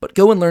 But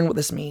go and learn what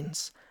this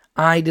means.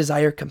 I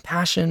desire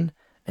compassion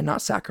and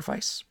not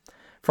sacrifice.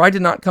 For I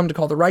did not come to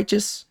call the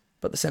righteous,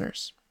 but the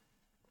sinners."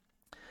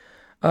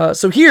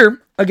 So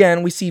here,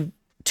 again, we see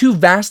 2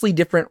 vastly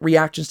different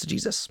reactions to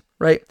Jesus,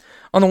 right?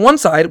 On the one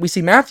side, we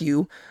see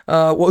Matthew,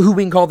 who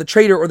we can call the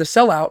traitor or the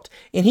sellout,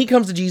 and he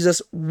comes to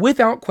Jesus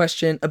without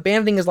question,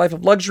 abandoning his life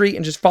of luxury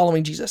and just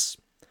following Jesus.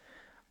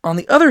 On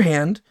the other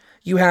hand,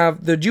 you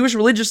have the Jewish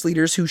religious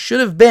leaders who should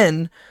have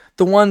been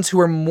the ones who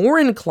are more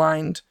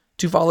inclined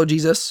to follow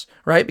Jesus,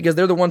 right? Because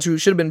they're the ones who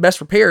should have been best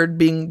prepared,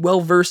 being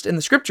well-versed in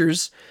the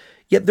scriptures,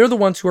 yet they're the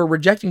ones who are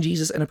rejecting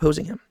Jesus and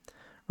opposing him.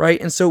 Right?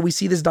 And so we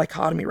see this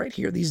dichotomy right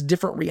here, these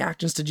different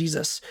reactions to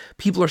Jesus.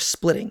 People are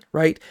splitting,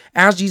 right?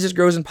 As Jesus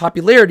grows in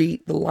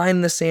popularity, the line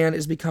in the sand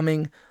is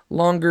becoming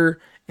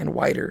longer and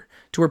wider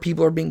to where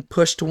people are being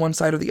pushed to one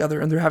side or the other,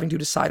 and they're having to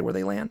decide where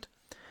they land.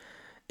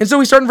 And so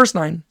we start in verse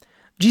 9.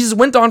 Jesus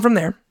went on from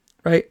there,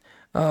 right?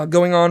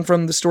 Going on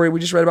from the story we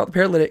just read about the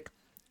paralytic,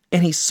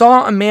 and he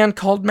saw a man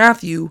called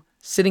Matthew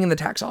sitting in the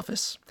tax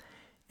office.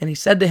 And he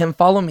said to him,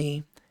 "Follow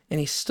me," and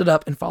he stood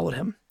up and followed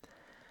him.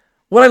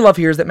 What I love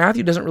here is that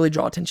Matthew doesn't really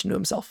draw attention to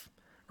himself,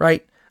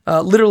 right?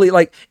 Literally,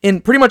 like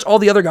in pretty much all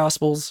the other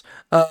Gospels,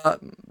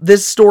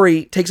 this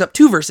story takes up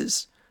 2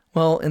 verses.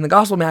 Well, in the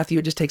Gospel of Matthew,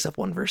 it just takes up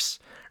 1 verse,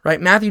 right?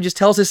 Matthew just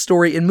tells his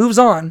story and moves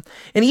on.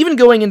 And even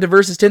going into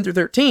verses 10 through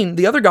 13,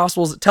 the other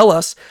Gospels tell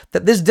us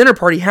that this dinner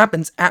party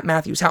happens at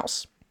Matthew's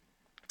house.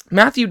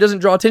 Matthew doesn't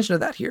draw attention to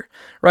that here,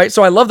 right?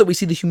 So I love that we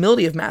see the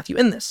humility of Matthew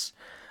in this.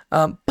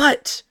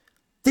 But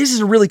this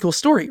is a really cool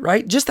story,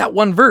 right? Just that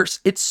 1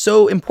 verse, it's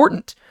so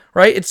important.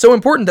 Right? It's so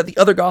important that the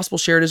other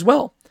gospels share it as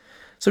well.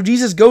 So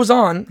Jesus goes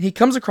on, he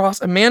comes across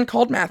a man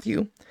called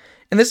Matthew,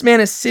 and this man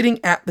is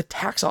sitting at the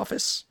tax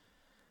office.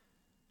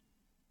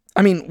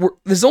 I mean,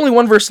 this is only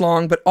 1 verse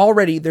long, but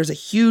already there's a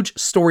huge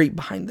story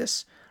behind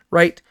this,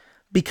 right?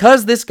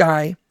 Because this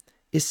guy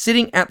is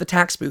sitting at the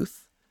tax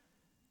booth,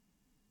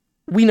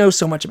 we know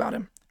so much about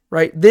him,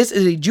 right? This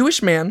is a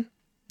Jewish man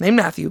named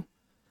Matthew,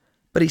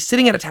 but he's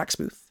sitting at a tax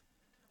booth.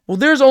 Well,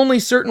 there's only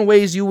certain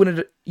ways you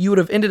would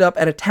have ended up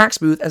at a tax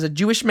booth as a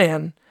Jewish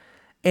man,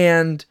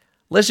 and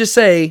let's just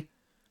say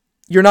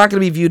you're not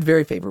going to be viewed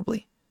very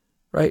favorably,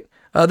 right?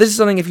 This is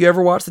something, if you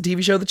ever watch the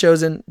TV show The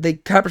Chosen, they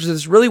capture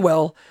this really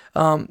well.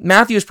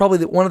 Matthew is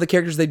probably one of the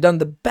characters they've done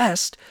the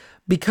best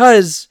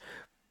because,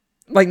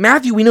 like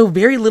Matthew, we know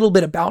very little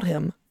bit about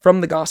him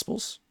from the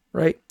Gospels,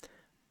 right?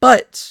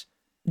 But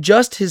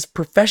just his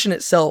profession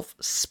itself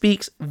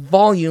speaks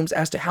volumes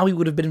as to how he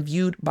would have been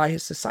viewed by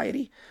his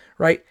society,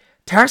 right?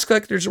 Tax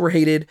collectors were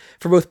hated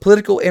for both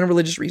political and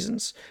religious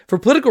reasons. For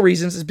political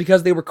reasons is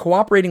because they were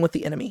cooperating with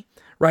the enemy,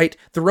 right?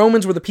 The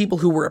Romans were the people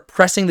who were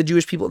oppressing the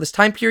Jewish people at this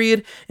time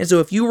period. And so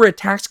if you were a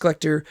tax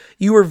collector,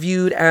 you were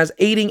viewed as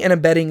aiding and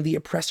abetting the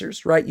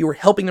oppressors, right? You were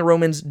helping the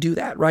Romans do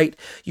that, right?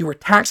 You were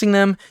taxing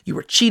them, you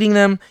were cheating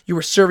them, you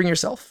were serving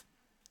yourself.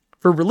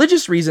 For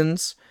religious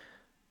reasons,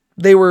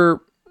 they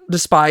were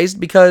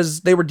despised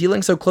because they were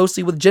dealing so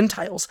closely with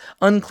Gentiles,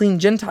 unclean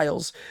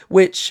Gentiles,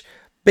 which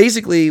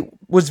basically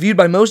was viewed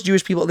by most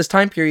Jewish people at this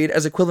time period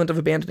as equivalent of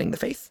abandoning the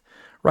faith,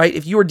 right?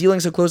 If you are dealing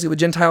so closely with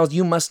Gentiles,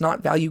 you must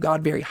not value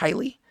God very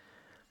highly.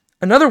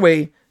 Another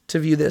way to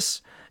view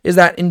this is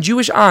that in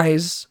Jewish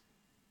eyes,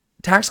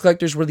 tax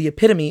collectors were the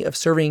epitome of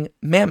serving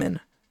mammon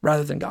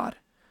rather than God,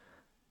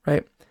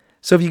 right?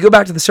 So if you go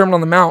back to the Sermon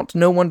on the Mount,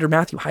 no wonder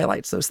Matthew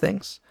highlights those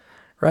things,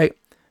 right?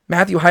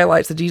 Matthew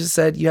highlights that Jesus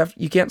said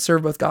you can't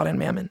serve both God and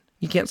mammon.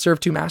 You can't serve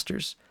 2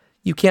 masters.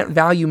 You can't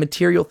value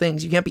material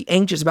things. You can't be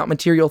anxious about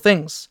material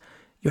things.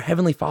 Your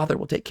heavenly Father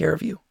will take care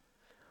of you.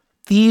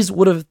 these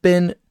would have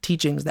been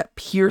teachings that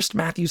pierced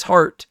Matthew's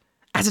heart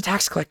as a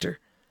tax collector.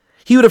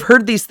 He would have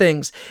heard these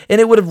things,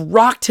 and it would have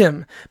rocked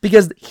him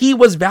because he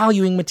was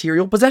valuing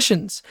material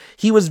possessions.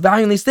 He was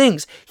valuing these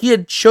things. He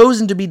had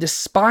chosen to be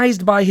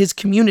despised by his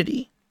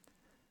community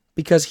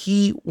because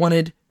he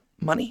wanted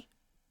money,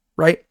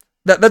 right?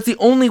 That's the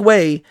only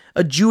way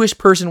a Jewish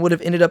person would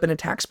have ended up in a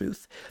tax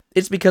booth.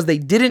 It's because they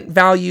didn't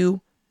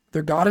value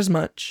their God as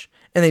much,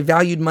 and they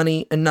valued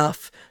money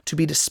enough to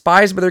be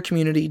despised by their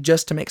community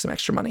just to make some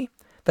extra money.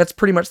 That's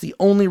pretty much the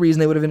only reason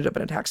they would have ended up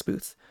in a tax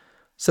booth.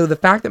 So the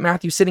fact that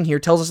Matthew's sitting here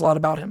tells us a lot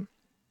about him,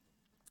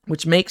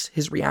 which makes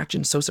his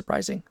reaction so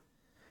surprising.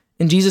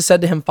 And Jesus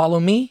said to him, "Follow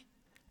me,"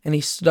 and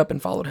he stood up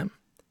and followed him.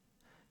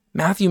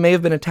 Matthew may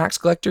have been a tax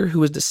collector who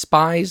was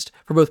despised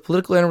for both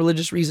political and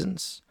religious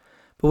reasons,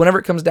 but whenever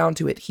it comes down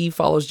to it, he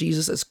follows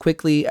Jesus as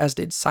quickly as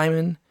did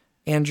Simon,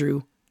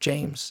 Andrew,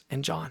 James,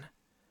 and John.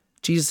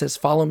 Jesus says,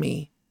 "Follow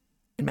me,"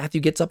 and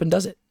Matthew gets up and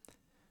does it.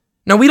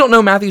 Now, we don't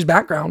know Matthew's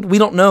background. We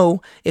don't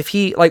know if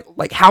he,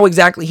 like how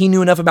exactly he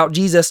knew enough about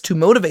Jesus to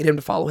motivate him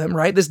to follow him,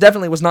 right? This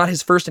definitely was not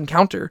his first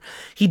encounter.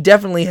 He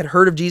definitely had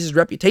heard of Jesus'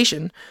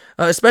 reputation,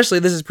 especially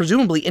this is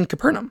presumably in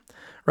Capernaum,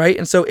 right?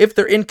 And so if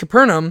they're in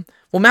Capernaum,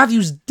 well,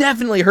 Matthew's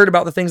definitely heard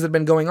about the things that have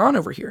been going on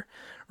over here,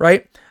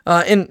 right?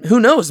 And who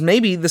knows,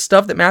 maybe the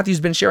stuff that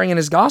Matthew's been sharing in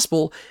his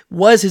gospel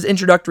was his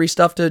introductory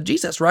stuff to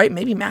Jesus, right?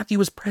 Maybe Matthew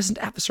was present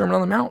at the Sermon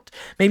on the Mount.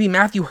 Maybe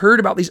Matthew heard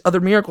about these other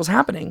miracles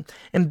happening,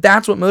 and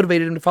that's what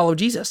motivated him to follow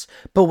Jesus.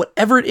 But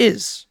whatever it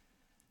is,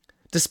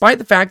 despite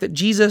the fact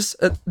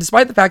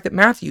that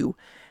Matthew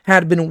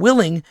had been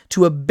willing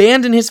to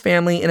abandon his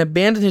family and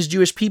abandon his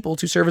Jewish people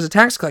to serve as a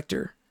tax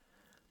collector,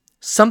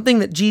 something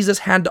that Jesus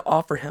had to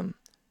offer him,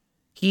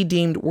 he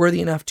deemed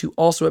worthy enough to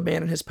also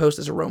abandon his post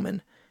as a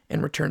Roman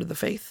and return to the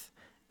faith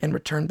and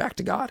return back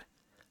to God.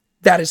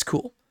 That is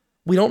cool.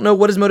 We don't know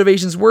what his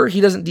motivations were.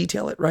 He doesn't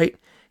detail it, right?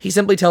 He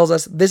simply tells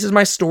us, "This is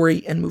my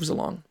story," and moves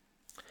along.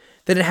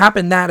 Then it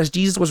happened that as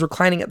Jesus was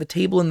reclining at the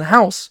table in the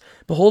house,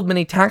 behold,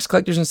 many tax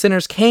collectors and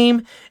sinners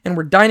came and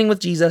were dining with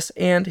Jesus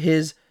and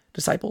his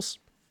disciples.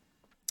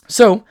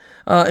 So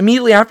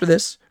immediately after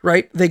this,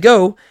 right, they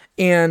go,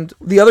 and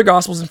the other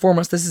Gospels inform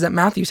us this is at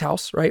Matthew's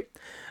house, right?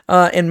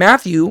 And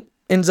Matthew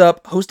ends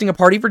up hosting a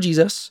party for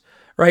Jesus,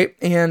 right?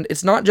 And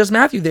it's not just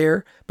Matthew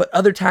there, but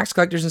other tax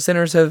collectors and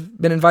sinners have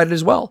been invited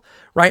as well,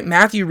 right?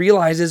 Matthew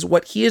realizes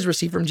what he has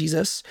received from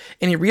Jesus,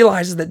 and he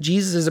realizes that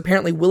Jesus is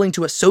apparently willing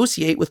to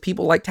associate with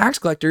people like tax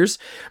collectors,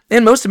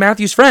 and most of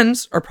Matthew's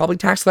friends are probably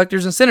tax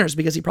collectors and sinners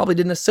because he probably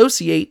didn't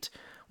associate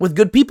with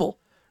good people,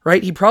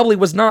 right? He probably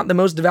was not the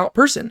most devout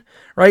person,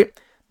 right?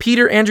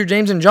 Peter, Andrew,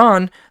 James, and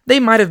John, they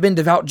might have been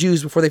devout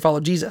Jews before they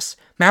followed Jesus.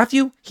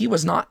 Matthew, he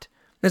was not.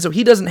 And so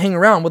he doesn't hang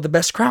around with the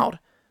best crowd.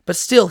 But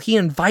still, he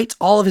invites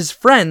all of his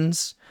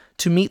friends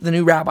to meet the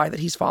new rabbi that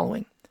he's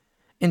following.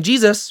 And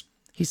Jesus,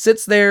 he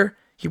sits there,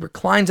 he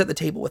reclines at the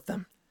table with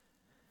them.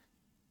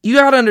 You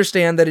got to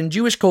understand that in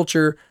Jewish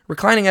culture,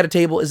 reclining at a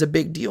table is a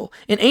big deal.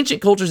 In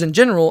ancient cultures in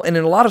general, and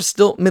in a lot of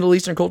still Middle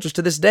Eastern cultures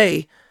to this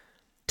day,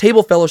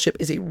 table fellowship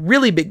is a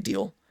really big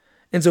deal.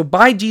 And so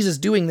by Jesus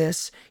doing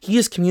this, he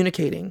is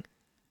communicating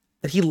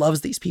that he loves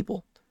these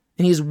people,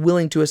 and he is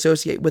willing to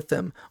associate with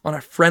them on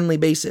a friendly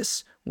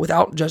basis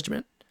without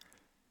judgment.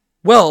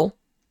 Well,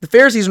 the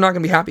Pharisees are not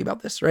going to be happy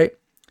about this, right?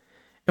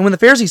 And when the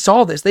Pharisees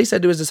saw this, they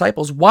said to his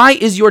disciples, "Why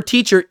is your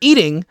teacher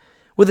eating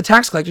with the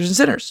tax collectors and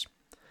sinners?"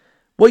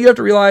 What you have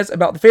to realize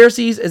about the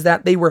Pharisees is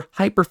that they were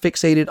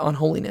hyper-fixated on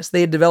holiness.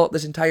 They had developed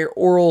this entire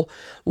oral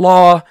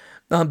law,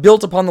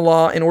 built upon the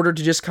law in order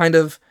to just kind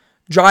of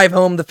drive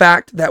home the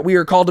fact that we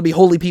are called to be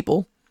holy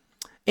people.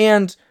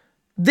 And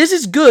this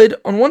is good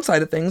on one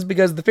side of things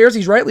because the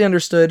Pharisees rightly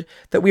understood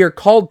that we are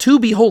called to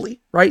be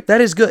holy, right?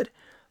 That is good.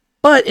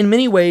 But in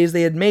many ways,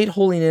 they had made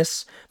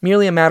holiness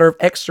merely a matter of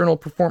external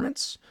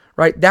performance,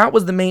 right? That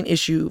was the main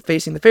issue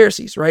facing the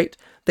Pharisees, right?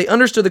 They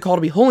understood the call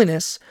to be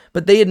holiness,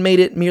 but they had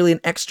made it merely an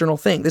external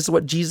thing. This is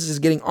what Jesus is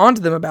getting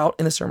onto them about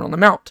in the Sermon on the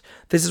Mount.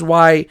 This is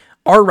why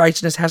our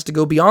righteousness has to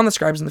go beyond the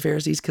scribes and the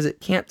Pharisees, because it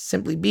can't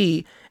simply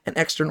be an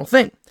external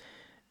thing.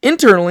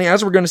 Internally,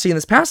 as we're going to see in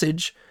this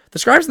passage, the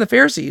scribes and the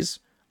Pharisees,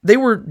 they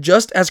were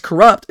just as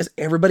corrupt as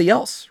everybody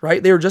else,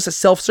 right? They were just as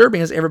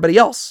self-serving as everybody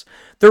else.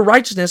 Their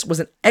righteousness was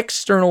an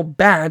external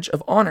badge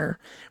of honor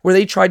where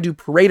they tried to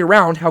parade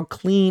around how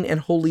clean and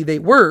holy they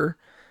were,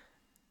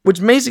 which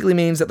basically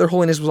means that their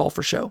holiness was all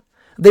for show.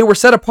 They were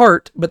set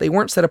apart, but they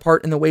weren't set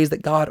apart in the ways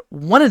that God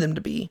wanted them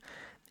to be.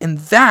 And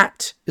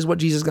that is what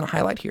Jesus is going to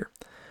highlight here,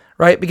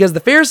 right? Because the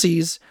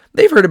Pharisees,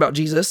 they've heard about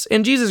Jesus,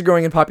 and Jesus is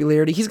growing in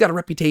popularity. He's got a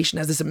reputation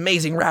as this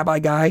amazing rabbi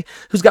guy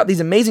who's got these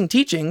amazing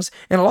teachings,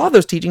 and a lot of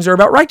those teachings are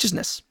about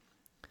righteousness.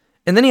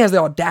 And then he has the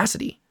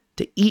audacity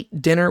to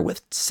eat dinner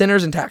with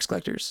sinners and tax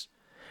collectors.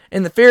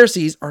 And the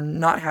Pharisees are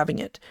not having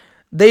it.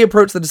 They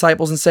approach the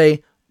disciples and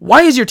say,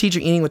 "Why is your teacher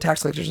eating with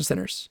tax collectors and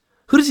sinners?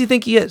 Who does he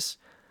think he is?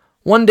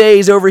 One day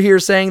he's over here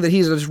saying that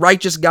he's this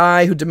righteous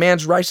guy who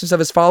demands righteousness of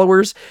his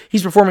followers.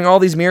 He's performing all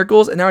these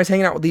miracles, and now he's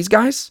hanging out with these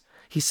guys?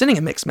 He's sending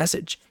a mixed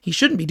message. He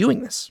shouldn't be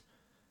doing this,"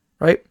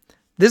 right?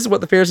 This is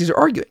what the Pharisees are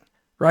arguing,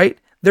 right?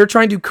 they're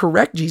trying to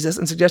correct Jesus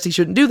and suggest he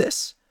shouldn't do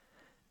this.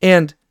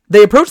 And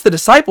they approach the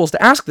disciples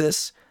to ask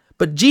this,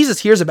 but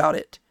Jesus hears about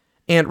it.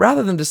 And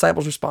rather than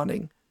disciples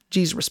responding,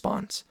 Jesus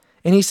responds.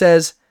 And he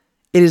says,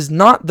 "It is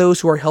not those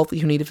who are healthy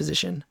who need a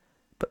physician,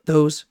 but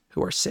those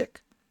who are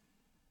sick."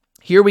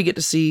 Here we get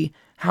to see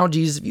how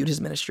Jesus viewed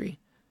his ministry.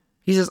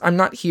 He says, "I'm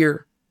not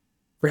here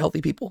for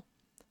healthy people."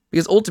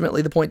 Because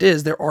ultimately the point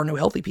is there are no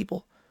healthy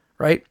people,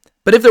 right?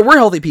 But if there were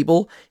healthy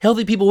people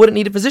wouldn't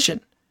need a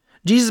physician.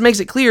 Jesus makes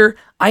it clear,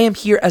 I am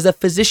here as a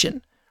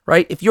physician,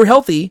 right? If you're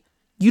healthy,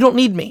 you don't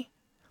need me.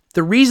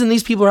 The reason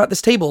these people are at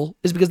this table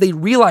is because they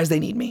realize they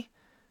need me,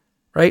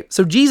 right?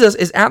 So Jesus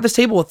is at this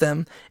table with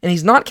them, and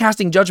he's not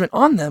casting judgment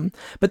on them,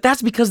 but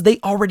that's because they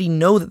already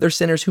know that they're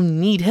sinners who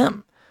need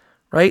him,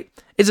 right?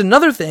 It's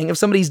another thing if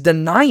somebody's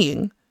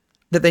denying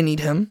that they need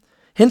him,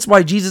 hence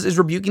why Jesus is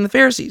rebuking the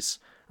Pharisees,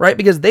 right?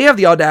 Because they have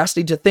the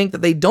audacity to think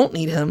that they don't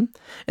need him,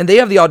 and they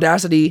have the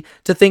audacity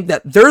to think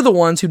that they're the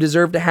ones who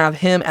deserve to have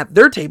him at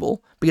their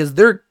table because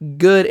they're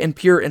good and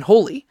pure and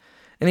holy.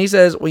 And he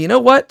says, well, you know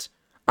what?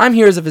 I'm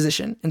here as a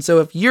physician, and so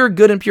if you're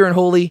good and pure and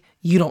holy,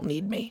 you don't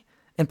need me.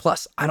 And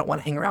plus, I don't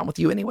want to hang around with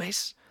you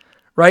anyways,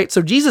 right?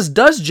 So Jesus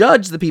does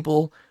judge the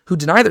people who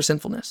deny their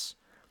sinfulness,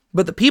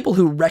 but the people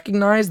who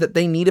recognize that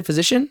they need a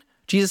physician,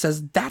 Jesus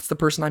says, that's the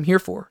person I'm here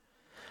for.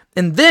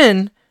 And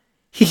then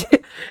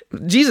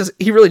Jesus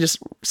really just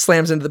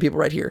slams into the people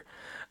right here.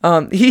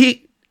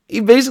 He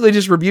basically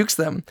just rebukes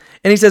them,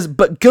 and he says,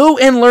 "But go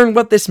and learn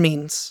what this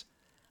means.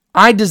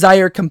 I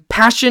desire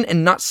compassion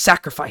and not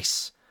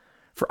sacrifice,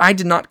 for I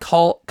did not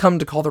come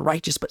to call the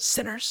righteous, but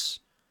sinners."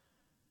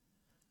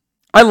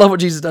 I love what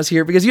Jesus does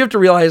here because you have to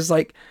realize,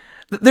 like,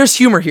 there's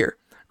humor here,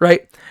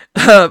 right?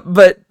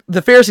 But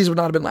the Pharisees would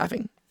not have been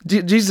laughing.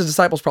 Jesus'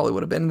 disciples probably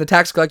would have been, and the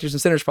tax collectors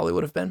and sinners probably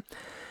would have been.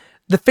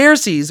 The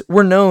Pharisees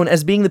were known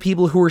as being the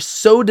people who were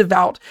so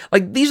devout.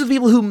 Like, these are the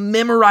people who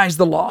memorized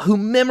the law, who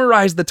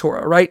memorized the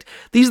Torah, right?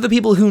 These are the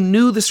people who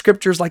knew the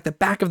scriptures like the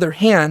back of their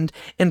hand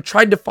and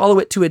tried to follow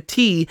it to a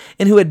T,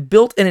 and who had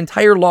built an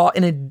entire law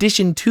in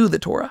addition to the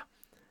Torah.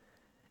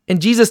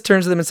 And Jesus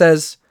turns to them and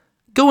says,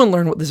 go and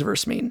learn what this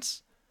verse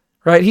means,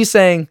 right? He's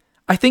saying,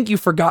 I think you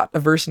forgot a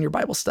verse in your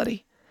Bible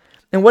study.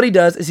 And what he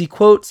does is he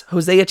quotes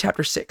Hosea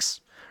chapter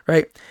 6.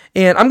 Right?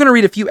 And I'm going to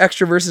read a few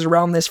extra verses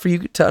around this for you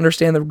to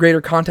understand the greater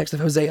context of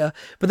Hosea.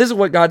 But this is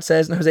what God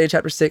says in Hosea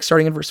chapter 6,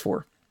 starting in verse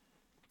 4.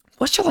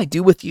 What shall I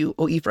do with you,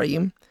 O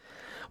Ephraim?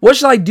 What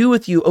shall I do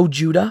with you, O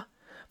Judah?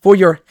 For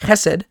your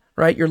hesed,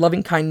 right? Your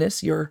loving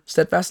kindness, your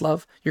steadfast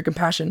love, your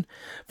compassion.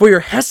 For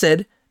your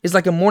hesed is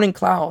like a morning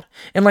cloud,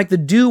 and like the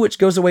dew which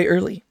goes away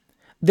early.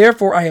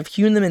 Therefore I have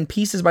hewn them in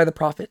pieces by the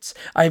prophets.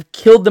 I have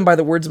killed them by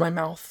the words of my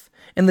mouth.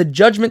 And the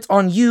judgments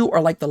on you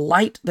are like the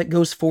light that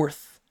goes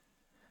forth.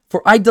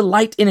 For I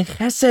delight in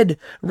chesed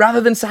rather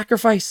than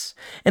sacrifice,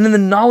 and in the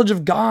knowledge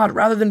of God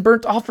rather than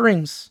burnt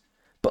offerings.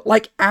 But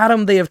like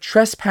Adam, they have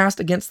trespassed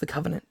against the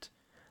covenant.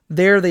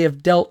 There they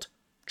have dealt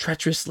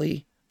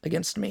treacherously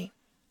against me.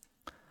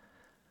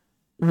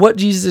 What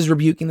Jesus is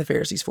rebuking the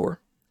Pharisees for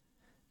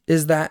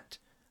is that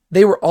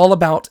they were all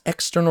about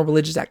external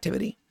religious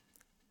activity.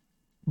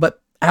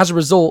 But as a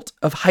result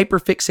of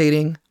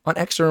hyperfixating on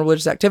external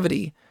religious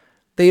activity,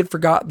 they had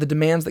forgot the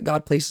demands that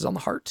God places on the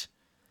heart.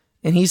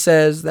 And he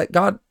says that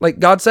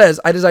God says,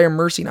 I desire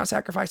mercy, not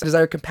sacrifice. I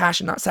desire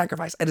compassion, not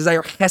sacrifice. I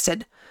desire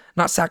hesed,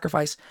 not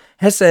sacrifice.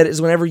 Hesed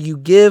is whenever you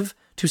give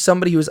to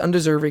somebody who is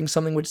undeserving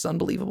something which is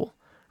unbelievable,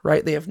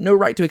 right? They have no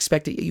right to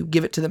expect it, yet you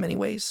give it to them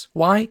anyways.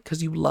 Why?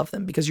 Because you love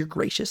them, because you're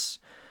gracious.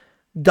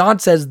 God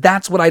says,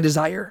 that's what I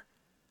desire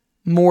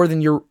more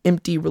than your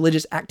empty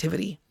religious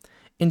activity.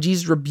 And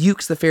Jesus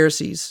rebukes the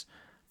Pharisees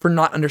for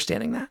not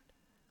understanding that.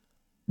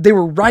 They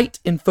were right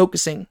in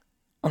focusing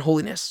on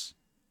holiness,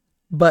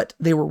 but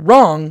they were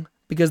wrong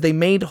because they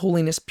made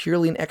holiness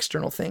purely an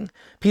external thing.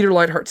 Peter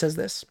Leithart says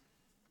this: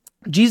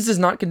 Jesus is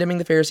not condemning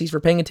the Pharisees for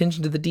paying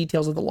attention to the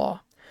details of the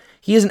law.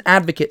 He is an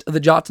advocate of the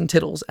jots and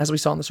tittles, as we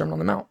saw in the Sermon on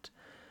the Mount.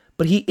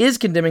 But he is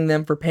condemning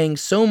them for paying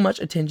so much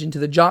attention to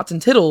the jots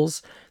and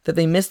tittles that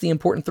they miss the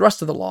important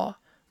thrust of the law: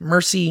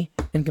 mercy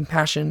and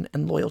compassion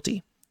and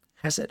loyalty.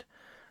 Hesed,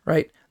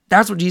 right?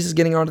 That's what Jesus is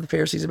getting on to the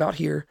Pharisees about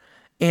here.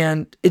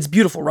 And it's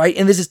beautiful, right?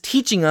 And this is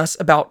teaching us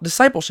about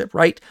discipleship,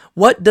 right?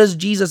 What does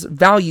Jesus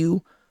value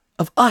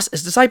of us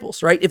as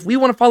disciples, right? If we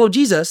want to follow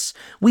Jesus,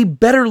 we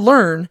better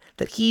learn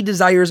that he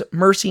desires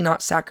mercy,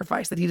 not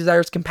sacrifice, that he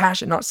desires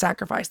compassion, not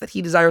sacrifice, that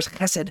he desires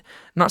chesed,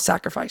 not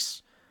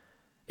sacrifice.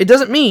 It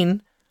doesn't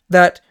mean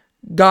that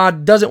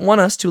God doesn't want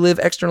us to live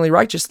externally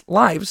righteous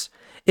lives.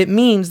 It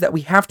means that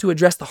we have to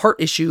address the heart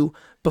issue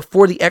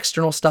before the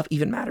external stuff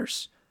even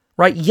matters.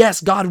 Right? Yes,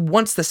 God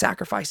wants the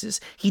sacrifices.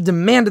 He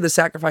demanded the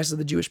sacrifices of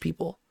the Jewish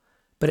people,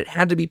 but it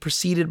had to be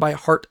preceded by a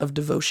heart of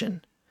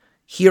devotion.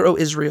 Hear, O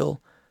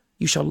Israel,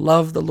 you shall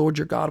love the Lord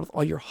your God with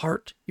all your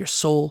heart, your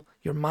soul,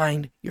 your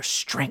mind, your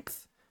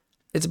strength.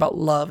 It's about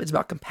love. It's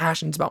about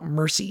compassion. It's about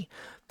mercy.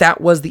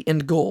 That was the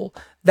end goal.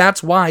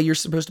 That's why you're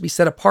supposed to be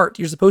set apart.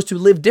 You're supposed to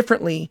live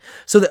differently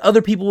so that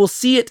other people will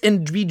see it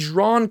and be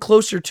drawn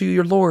closer to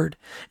your Lord,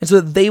 and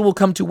so that they will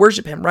come to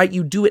worship him, right?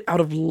 You do it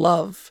out of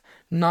love,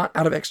 not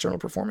out of external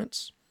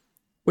performance.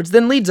 Which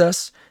then leads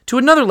us to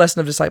another lesson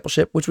of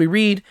discipleship, which we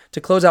read to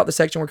close out the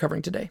section we're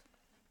covering today.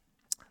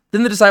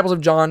 Then the disciples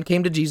of John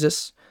came to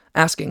Jesus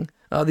asking,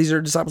 these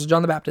are disciples of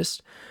John the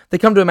Baptist, they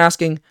come to him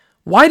asking,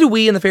 "Why do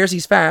we and the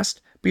Pharisees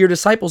fast, but your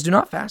disciples do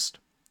not fast?"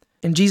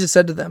 And Jesus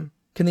said to them,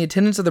 "Can the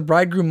attendants of the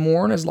bridegroom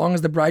mourn as long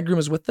as the bridegroom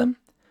is with them?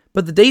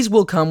 But the days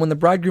will come when the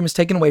bridegroom is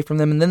taken away from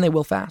them, and then they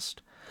will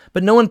fast.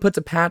 But no one puts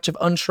a patch of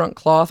unshrunk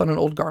cloth on an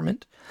old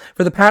garment,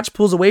 for the patch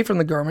pulls away from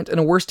the garment, and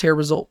a worse tear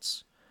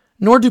results.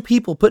 Nor do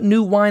people put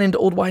new wine into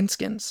old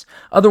wineskins.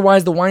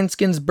 Otherwise the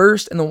wineskins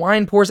burst, and the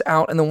wine pours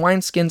out, and the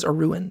wineskins are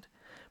ruined.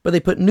 But they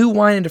put new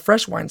wine into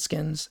fresh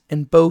wineskins,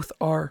 and both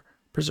are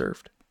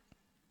preserved."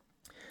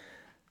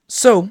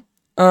 So,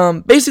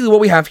 basically what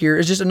we have here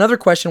is just another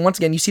question. Once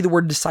again, you see the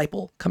word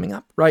disciple coming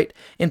up, right?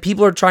 And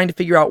people are trying to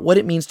figure out what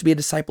it means to be a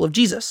disciple of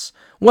Jesus.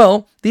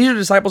 Well, these are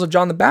disciples of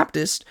John the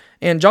Baptist,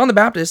 and John the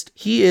Baptist,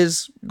 he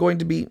is going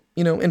to be,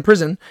 in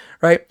prison,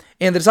 right?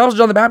 And the disciples of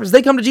John the Baptist,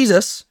 they come to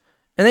Jesus,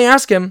 and they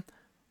ask him,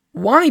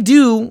 "Why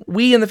do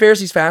we and the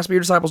Pharisees fast, but your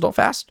disciples don't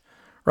fast?"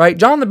 Right?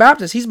 John the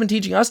Baptist, he's been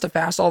teaching us to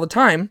fast all the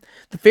time.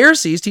 The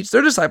Pharisees teach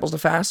their disciples to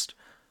fast,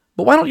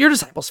 but why don't your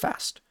disciples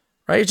fast?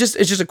 Right? It's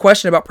just a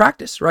question about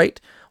practice,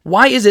 right?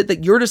 Why is it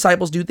that your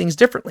disciples do things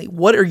differently?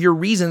 What are your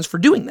reasons for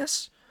doing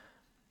this?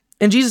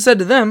 And Jesus said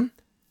to them,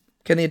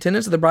 "Can the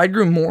attendants of the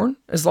bridegroom mourn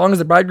as long as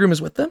the bridegroom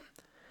is with them?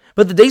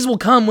 But the days will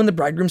come when the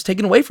bridegroom is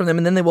taken away from them,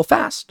 and then they will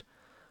fast."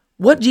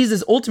 What Jesus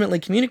is ultimately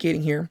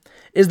communicating here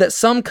is that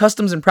some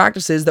customs and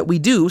practices that we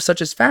do,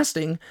 such as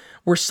fasting,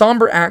 were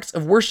somber acts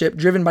of worship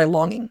driven by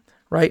longing,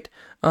 right?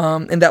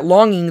 And that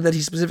longing that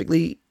he's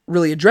specifically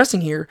really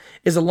addressing here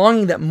is a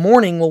longing that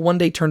mourning will one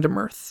day turn to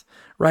mirth,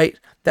 right?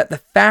 That the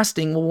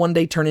fasting will one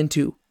day turn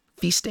into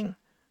feasting,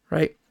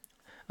 right?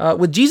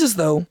 With Jesus,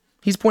 though,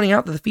 he's pointing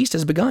out that the feast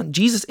has begun.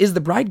 Jesus is the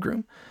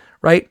bridegroom,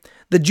 right?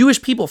 The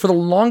Jewish people, for the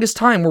longest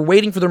time, were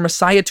waiting for their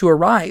Messiah to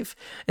arrive.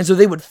 And so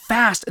they would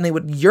fast and they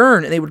would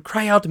yearn and they would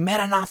cry out,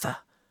 "Maranatha,"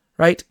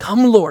 right?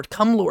 "Come, Lord,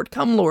 come, Lord,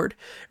 come, Lord,"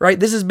 right?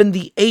 This has been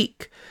the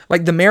ache,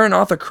 like the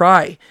Maranatha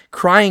cry,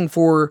 crying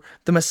for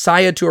the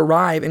Messiah to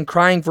arrive and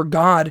crying for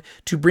God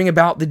to bring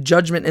about the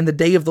judgment and the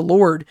day of the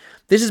Lord.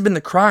 This has been the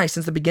cry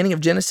since the beginning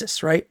of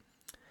Genesis, right?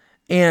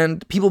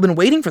 And people have been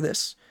waiting for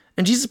this.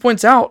 And Jesus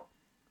points out,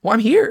 "Well,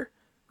 I'm here,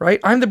 right?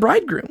 I'm the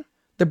bridegroom.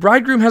 The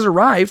bridegroom has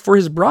arrived for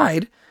his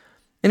bride."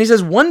 And he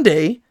says, "One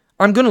day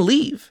I'm going to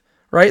leave,"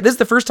 right? This is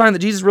the first time that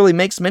Jesus really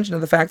makes mention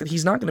of the fact that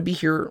he's not going to be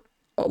here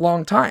a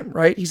long time,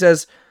 right? He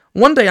says,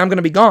 "One day I'm going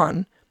to be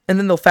gone, and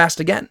then they'll fast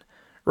again,"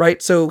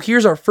 right? So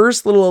here's our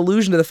first little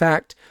allusion to the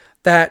fact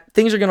that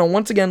things are going to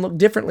once again look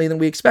differently than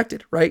we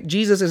expected, right?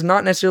 Jesus is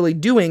not necessarily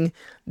doing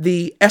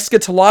the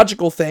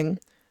eschatological thing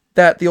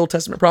that the Old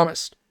Testament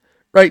promised,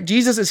 right?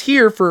 Jesus is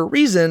here for a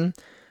reason,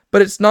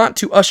 but it's not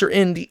to usher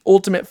in the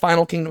ultimate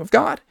final kingdom of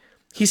God.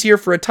 He's here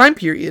for a time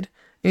period,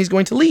 and he's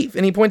going to leave.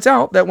 And he points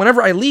out that whenever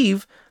I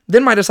leave,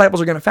 then my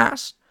disciples are going to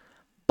fast.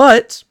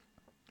 But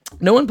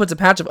no one puts a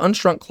patch of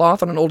unshrunk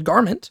cloth on an old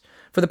garment,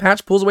 for the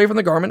patch pulls away from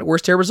the garment,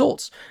 worse tear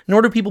results.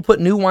 Nor do people put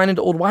new wine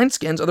into old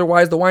wineskins,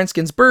 otherwise the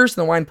wineskins burst,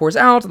 and the wine pours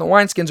out, and the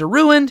wineskins are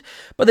ruined.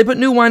 But they put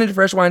new wine into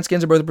fresh wineskins,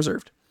 and both are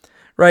preserved.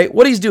 Right?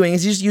 What he's doing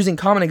is he's just using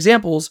common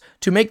examples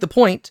to make the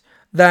point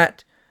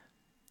that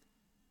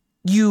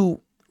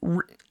you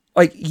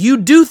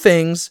do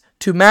things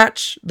to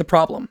match the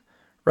problem,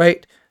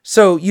 right?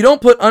 So you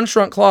don't put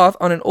unshrunk cloth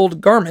on an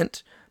old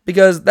garment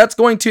because that's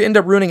going to end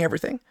up ruining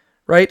everything,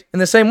 right? In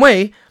the same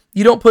way,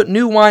 you don't put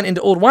new wine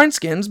into old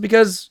wineskins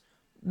because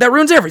that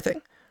ruins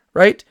everything,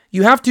 right?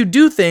 You have to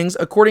do things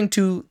according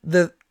to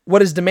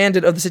what is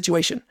demanded of the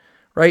situation,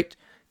 right?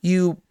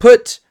 You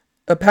put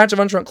a patch of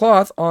unshrunk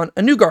cloth on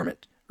a new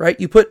garment, right?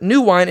 You put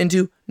new wine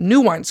into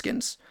new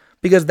wineskins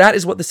because that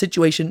is what the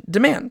situation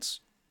demands.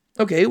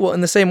 Okay, well,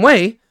 in the same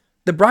way,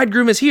 the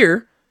bridegroom is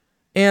here,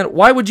 and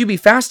why would you be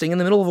fasting in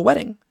the middle of a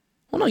wedding?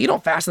 Well, no, you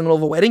don't fast in the middle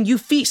of a wedding. You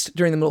feast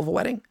during the middle of a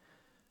wedding.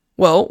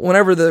 Well,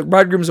 whenever the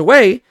bridegroom's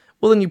away,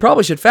 well, then you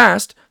probably should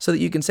fast so that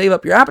you can save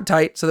up your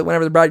appetite so that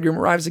whenever the bridegroom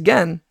arrives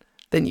again,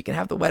 then you can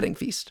have the wedding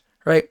feast,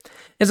 right?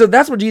 And so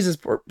that's what Jesus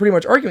is pretty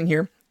much arguing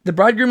here. The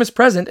bridegroom is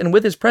present, and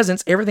with his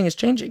presence, everything is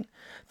changing.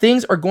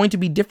 Things are going to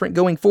be different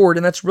going forward,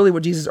 and that's really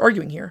what Jesus is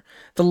arguing here.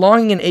 The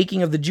longing and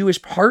aching of the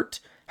Jewish heart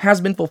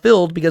has been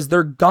fulfilled because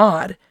their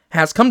God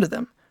has come to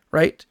them,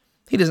 right?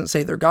 He doesn't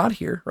say they're God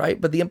here, right?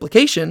 But the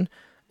implication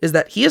is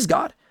that he is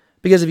God.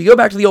 Because if you go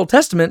back to the Old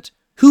Testament,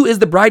 who is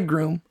the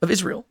bridegroom of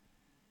Israel?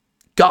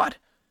 God.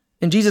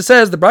 And Jesus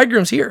says the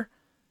bridegroom's here,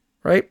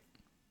 right?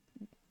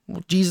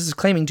 Well, Jesus is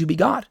claiming to be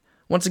God.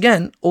 Once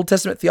again, Old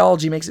Testament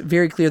theology makes it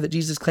very clear that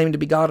Jesus is claiming to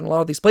be God in a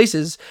lot of these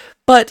places,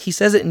 but he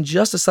says it in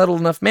just a subtle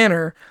enough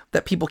manner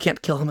that people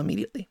can't kill him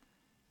immediately.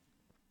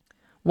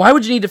 Why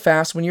would you need to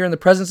fast when you're in the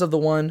presence of the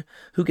one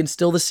who can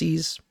still the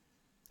seas,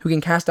 who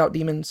can cast out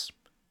demons,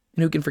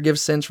 and who can forgive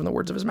sins from the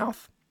words of his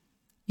mouth?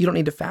 You don't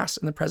need to fast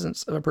in the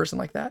presence of a person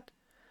like that.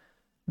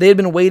 They had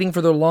been waiting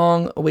for their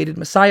long-awaited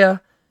Messiah,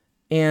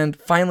 and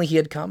finally he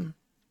had come.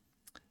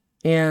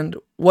 And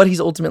what he's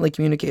ultimately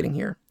communicating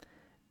here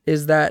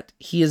is that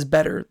he is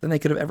better than they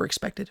could have ever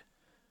expected,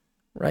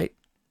 right?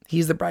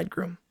 He's the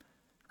bridegroom,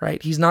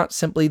 right? He's not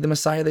simply the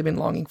Messiah they've been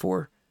longing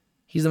for.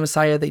 He's the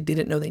Messiah they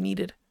didn't know they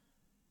needed.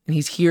 And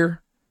he's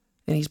here,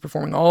 and he's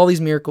performing all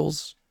these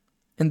miracles.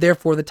 And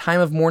therefore, the time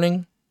of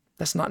mourning,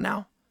 that's not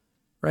now,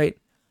 right?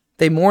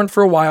 They mourned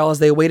for a while as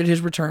they awaited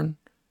his return,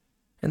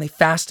 and they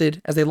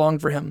fasted as they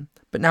longed for him.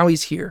 But now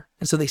he's here,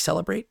 and so they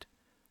celebrate.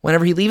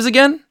 Whenever he leaves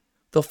again,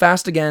 they'll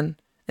fast again,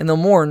 and they'll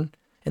mourn,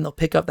 and they'll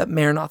pick up that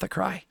Maranatha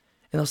cry,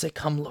 and they'll say,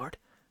 "Come, Lord,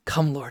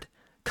 come, Lord,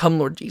 come,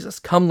 Lord Jesus,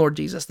 come, Lord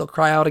Jesus." They'll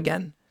cry out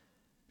again.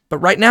 But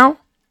right now,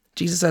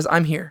 Jesus says,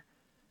 "I'm here."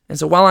 And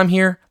so while I'm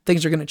here,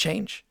 things are going to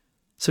change.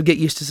 So get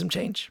used to some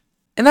change.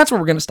 And that's where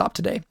we're going to stop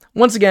today.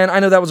 Once again, I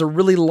know that was a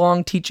really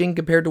long teaching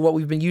compared to what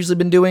we've usually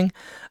been doing,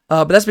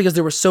 but that's because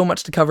there was so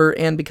much to cover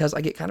and because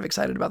I get kind of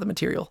excited about the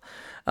material.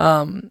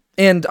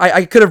 And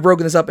I could have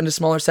broken this up into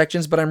smaller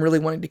sections, but I'm really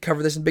wanting to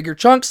cover this in bigger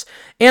chunks,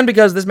 and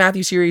because this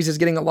Matthew series is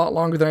getting a lot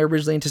longer than I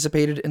originally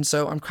anticipated, and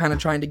so I'm kind of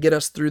trying to get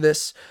us through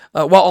this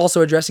while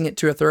also addressing it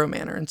to a thorough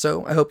manner. And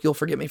so I hope you'll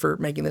forgive me for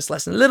making this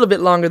lesson a little bit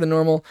longer than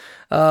normal,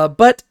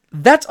 but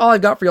that's all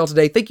I've got for y'all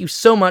today. Thank you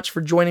so much for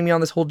joining me on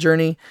this whole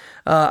journey.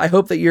 I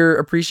hope that you're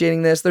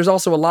appreciating this. There's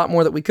also a lot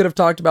more that we could have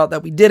talked about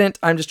that we didn't.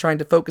 I'm just trying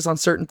to focus on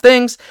certain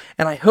things,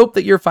 and I hope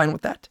that you're fine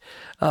with that.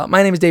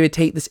 My name is David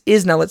Tate. This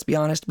is Now Let's Be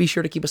Honest. Be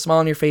sure to keep a smile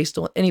on your face.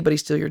 Don't let anybody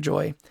steal your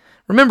joy.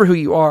 Remember who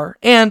you are,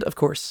 and, of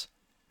course,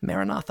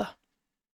 Maranatha.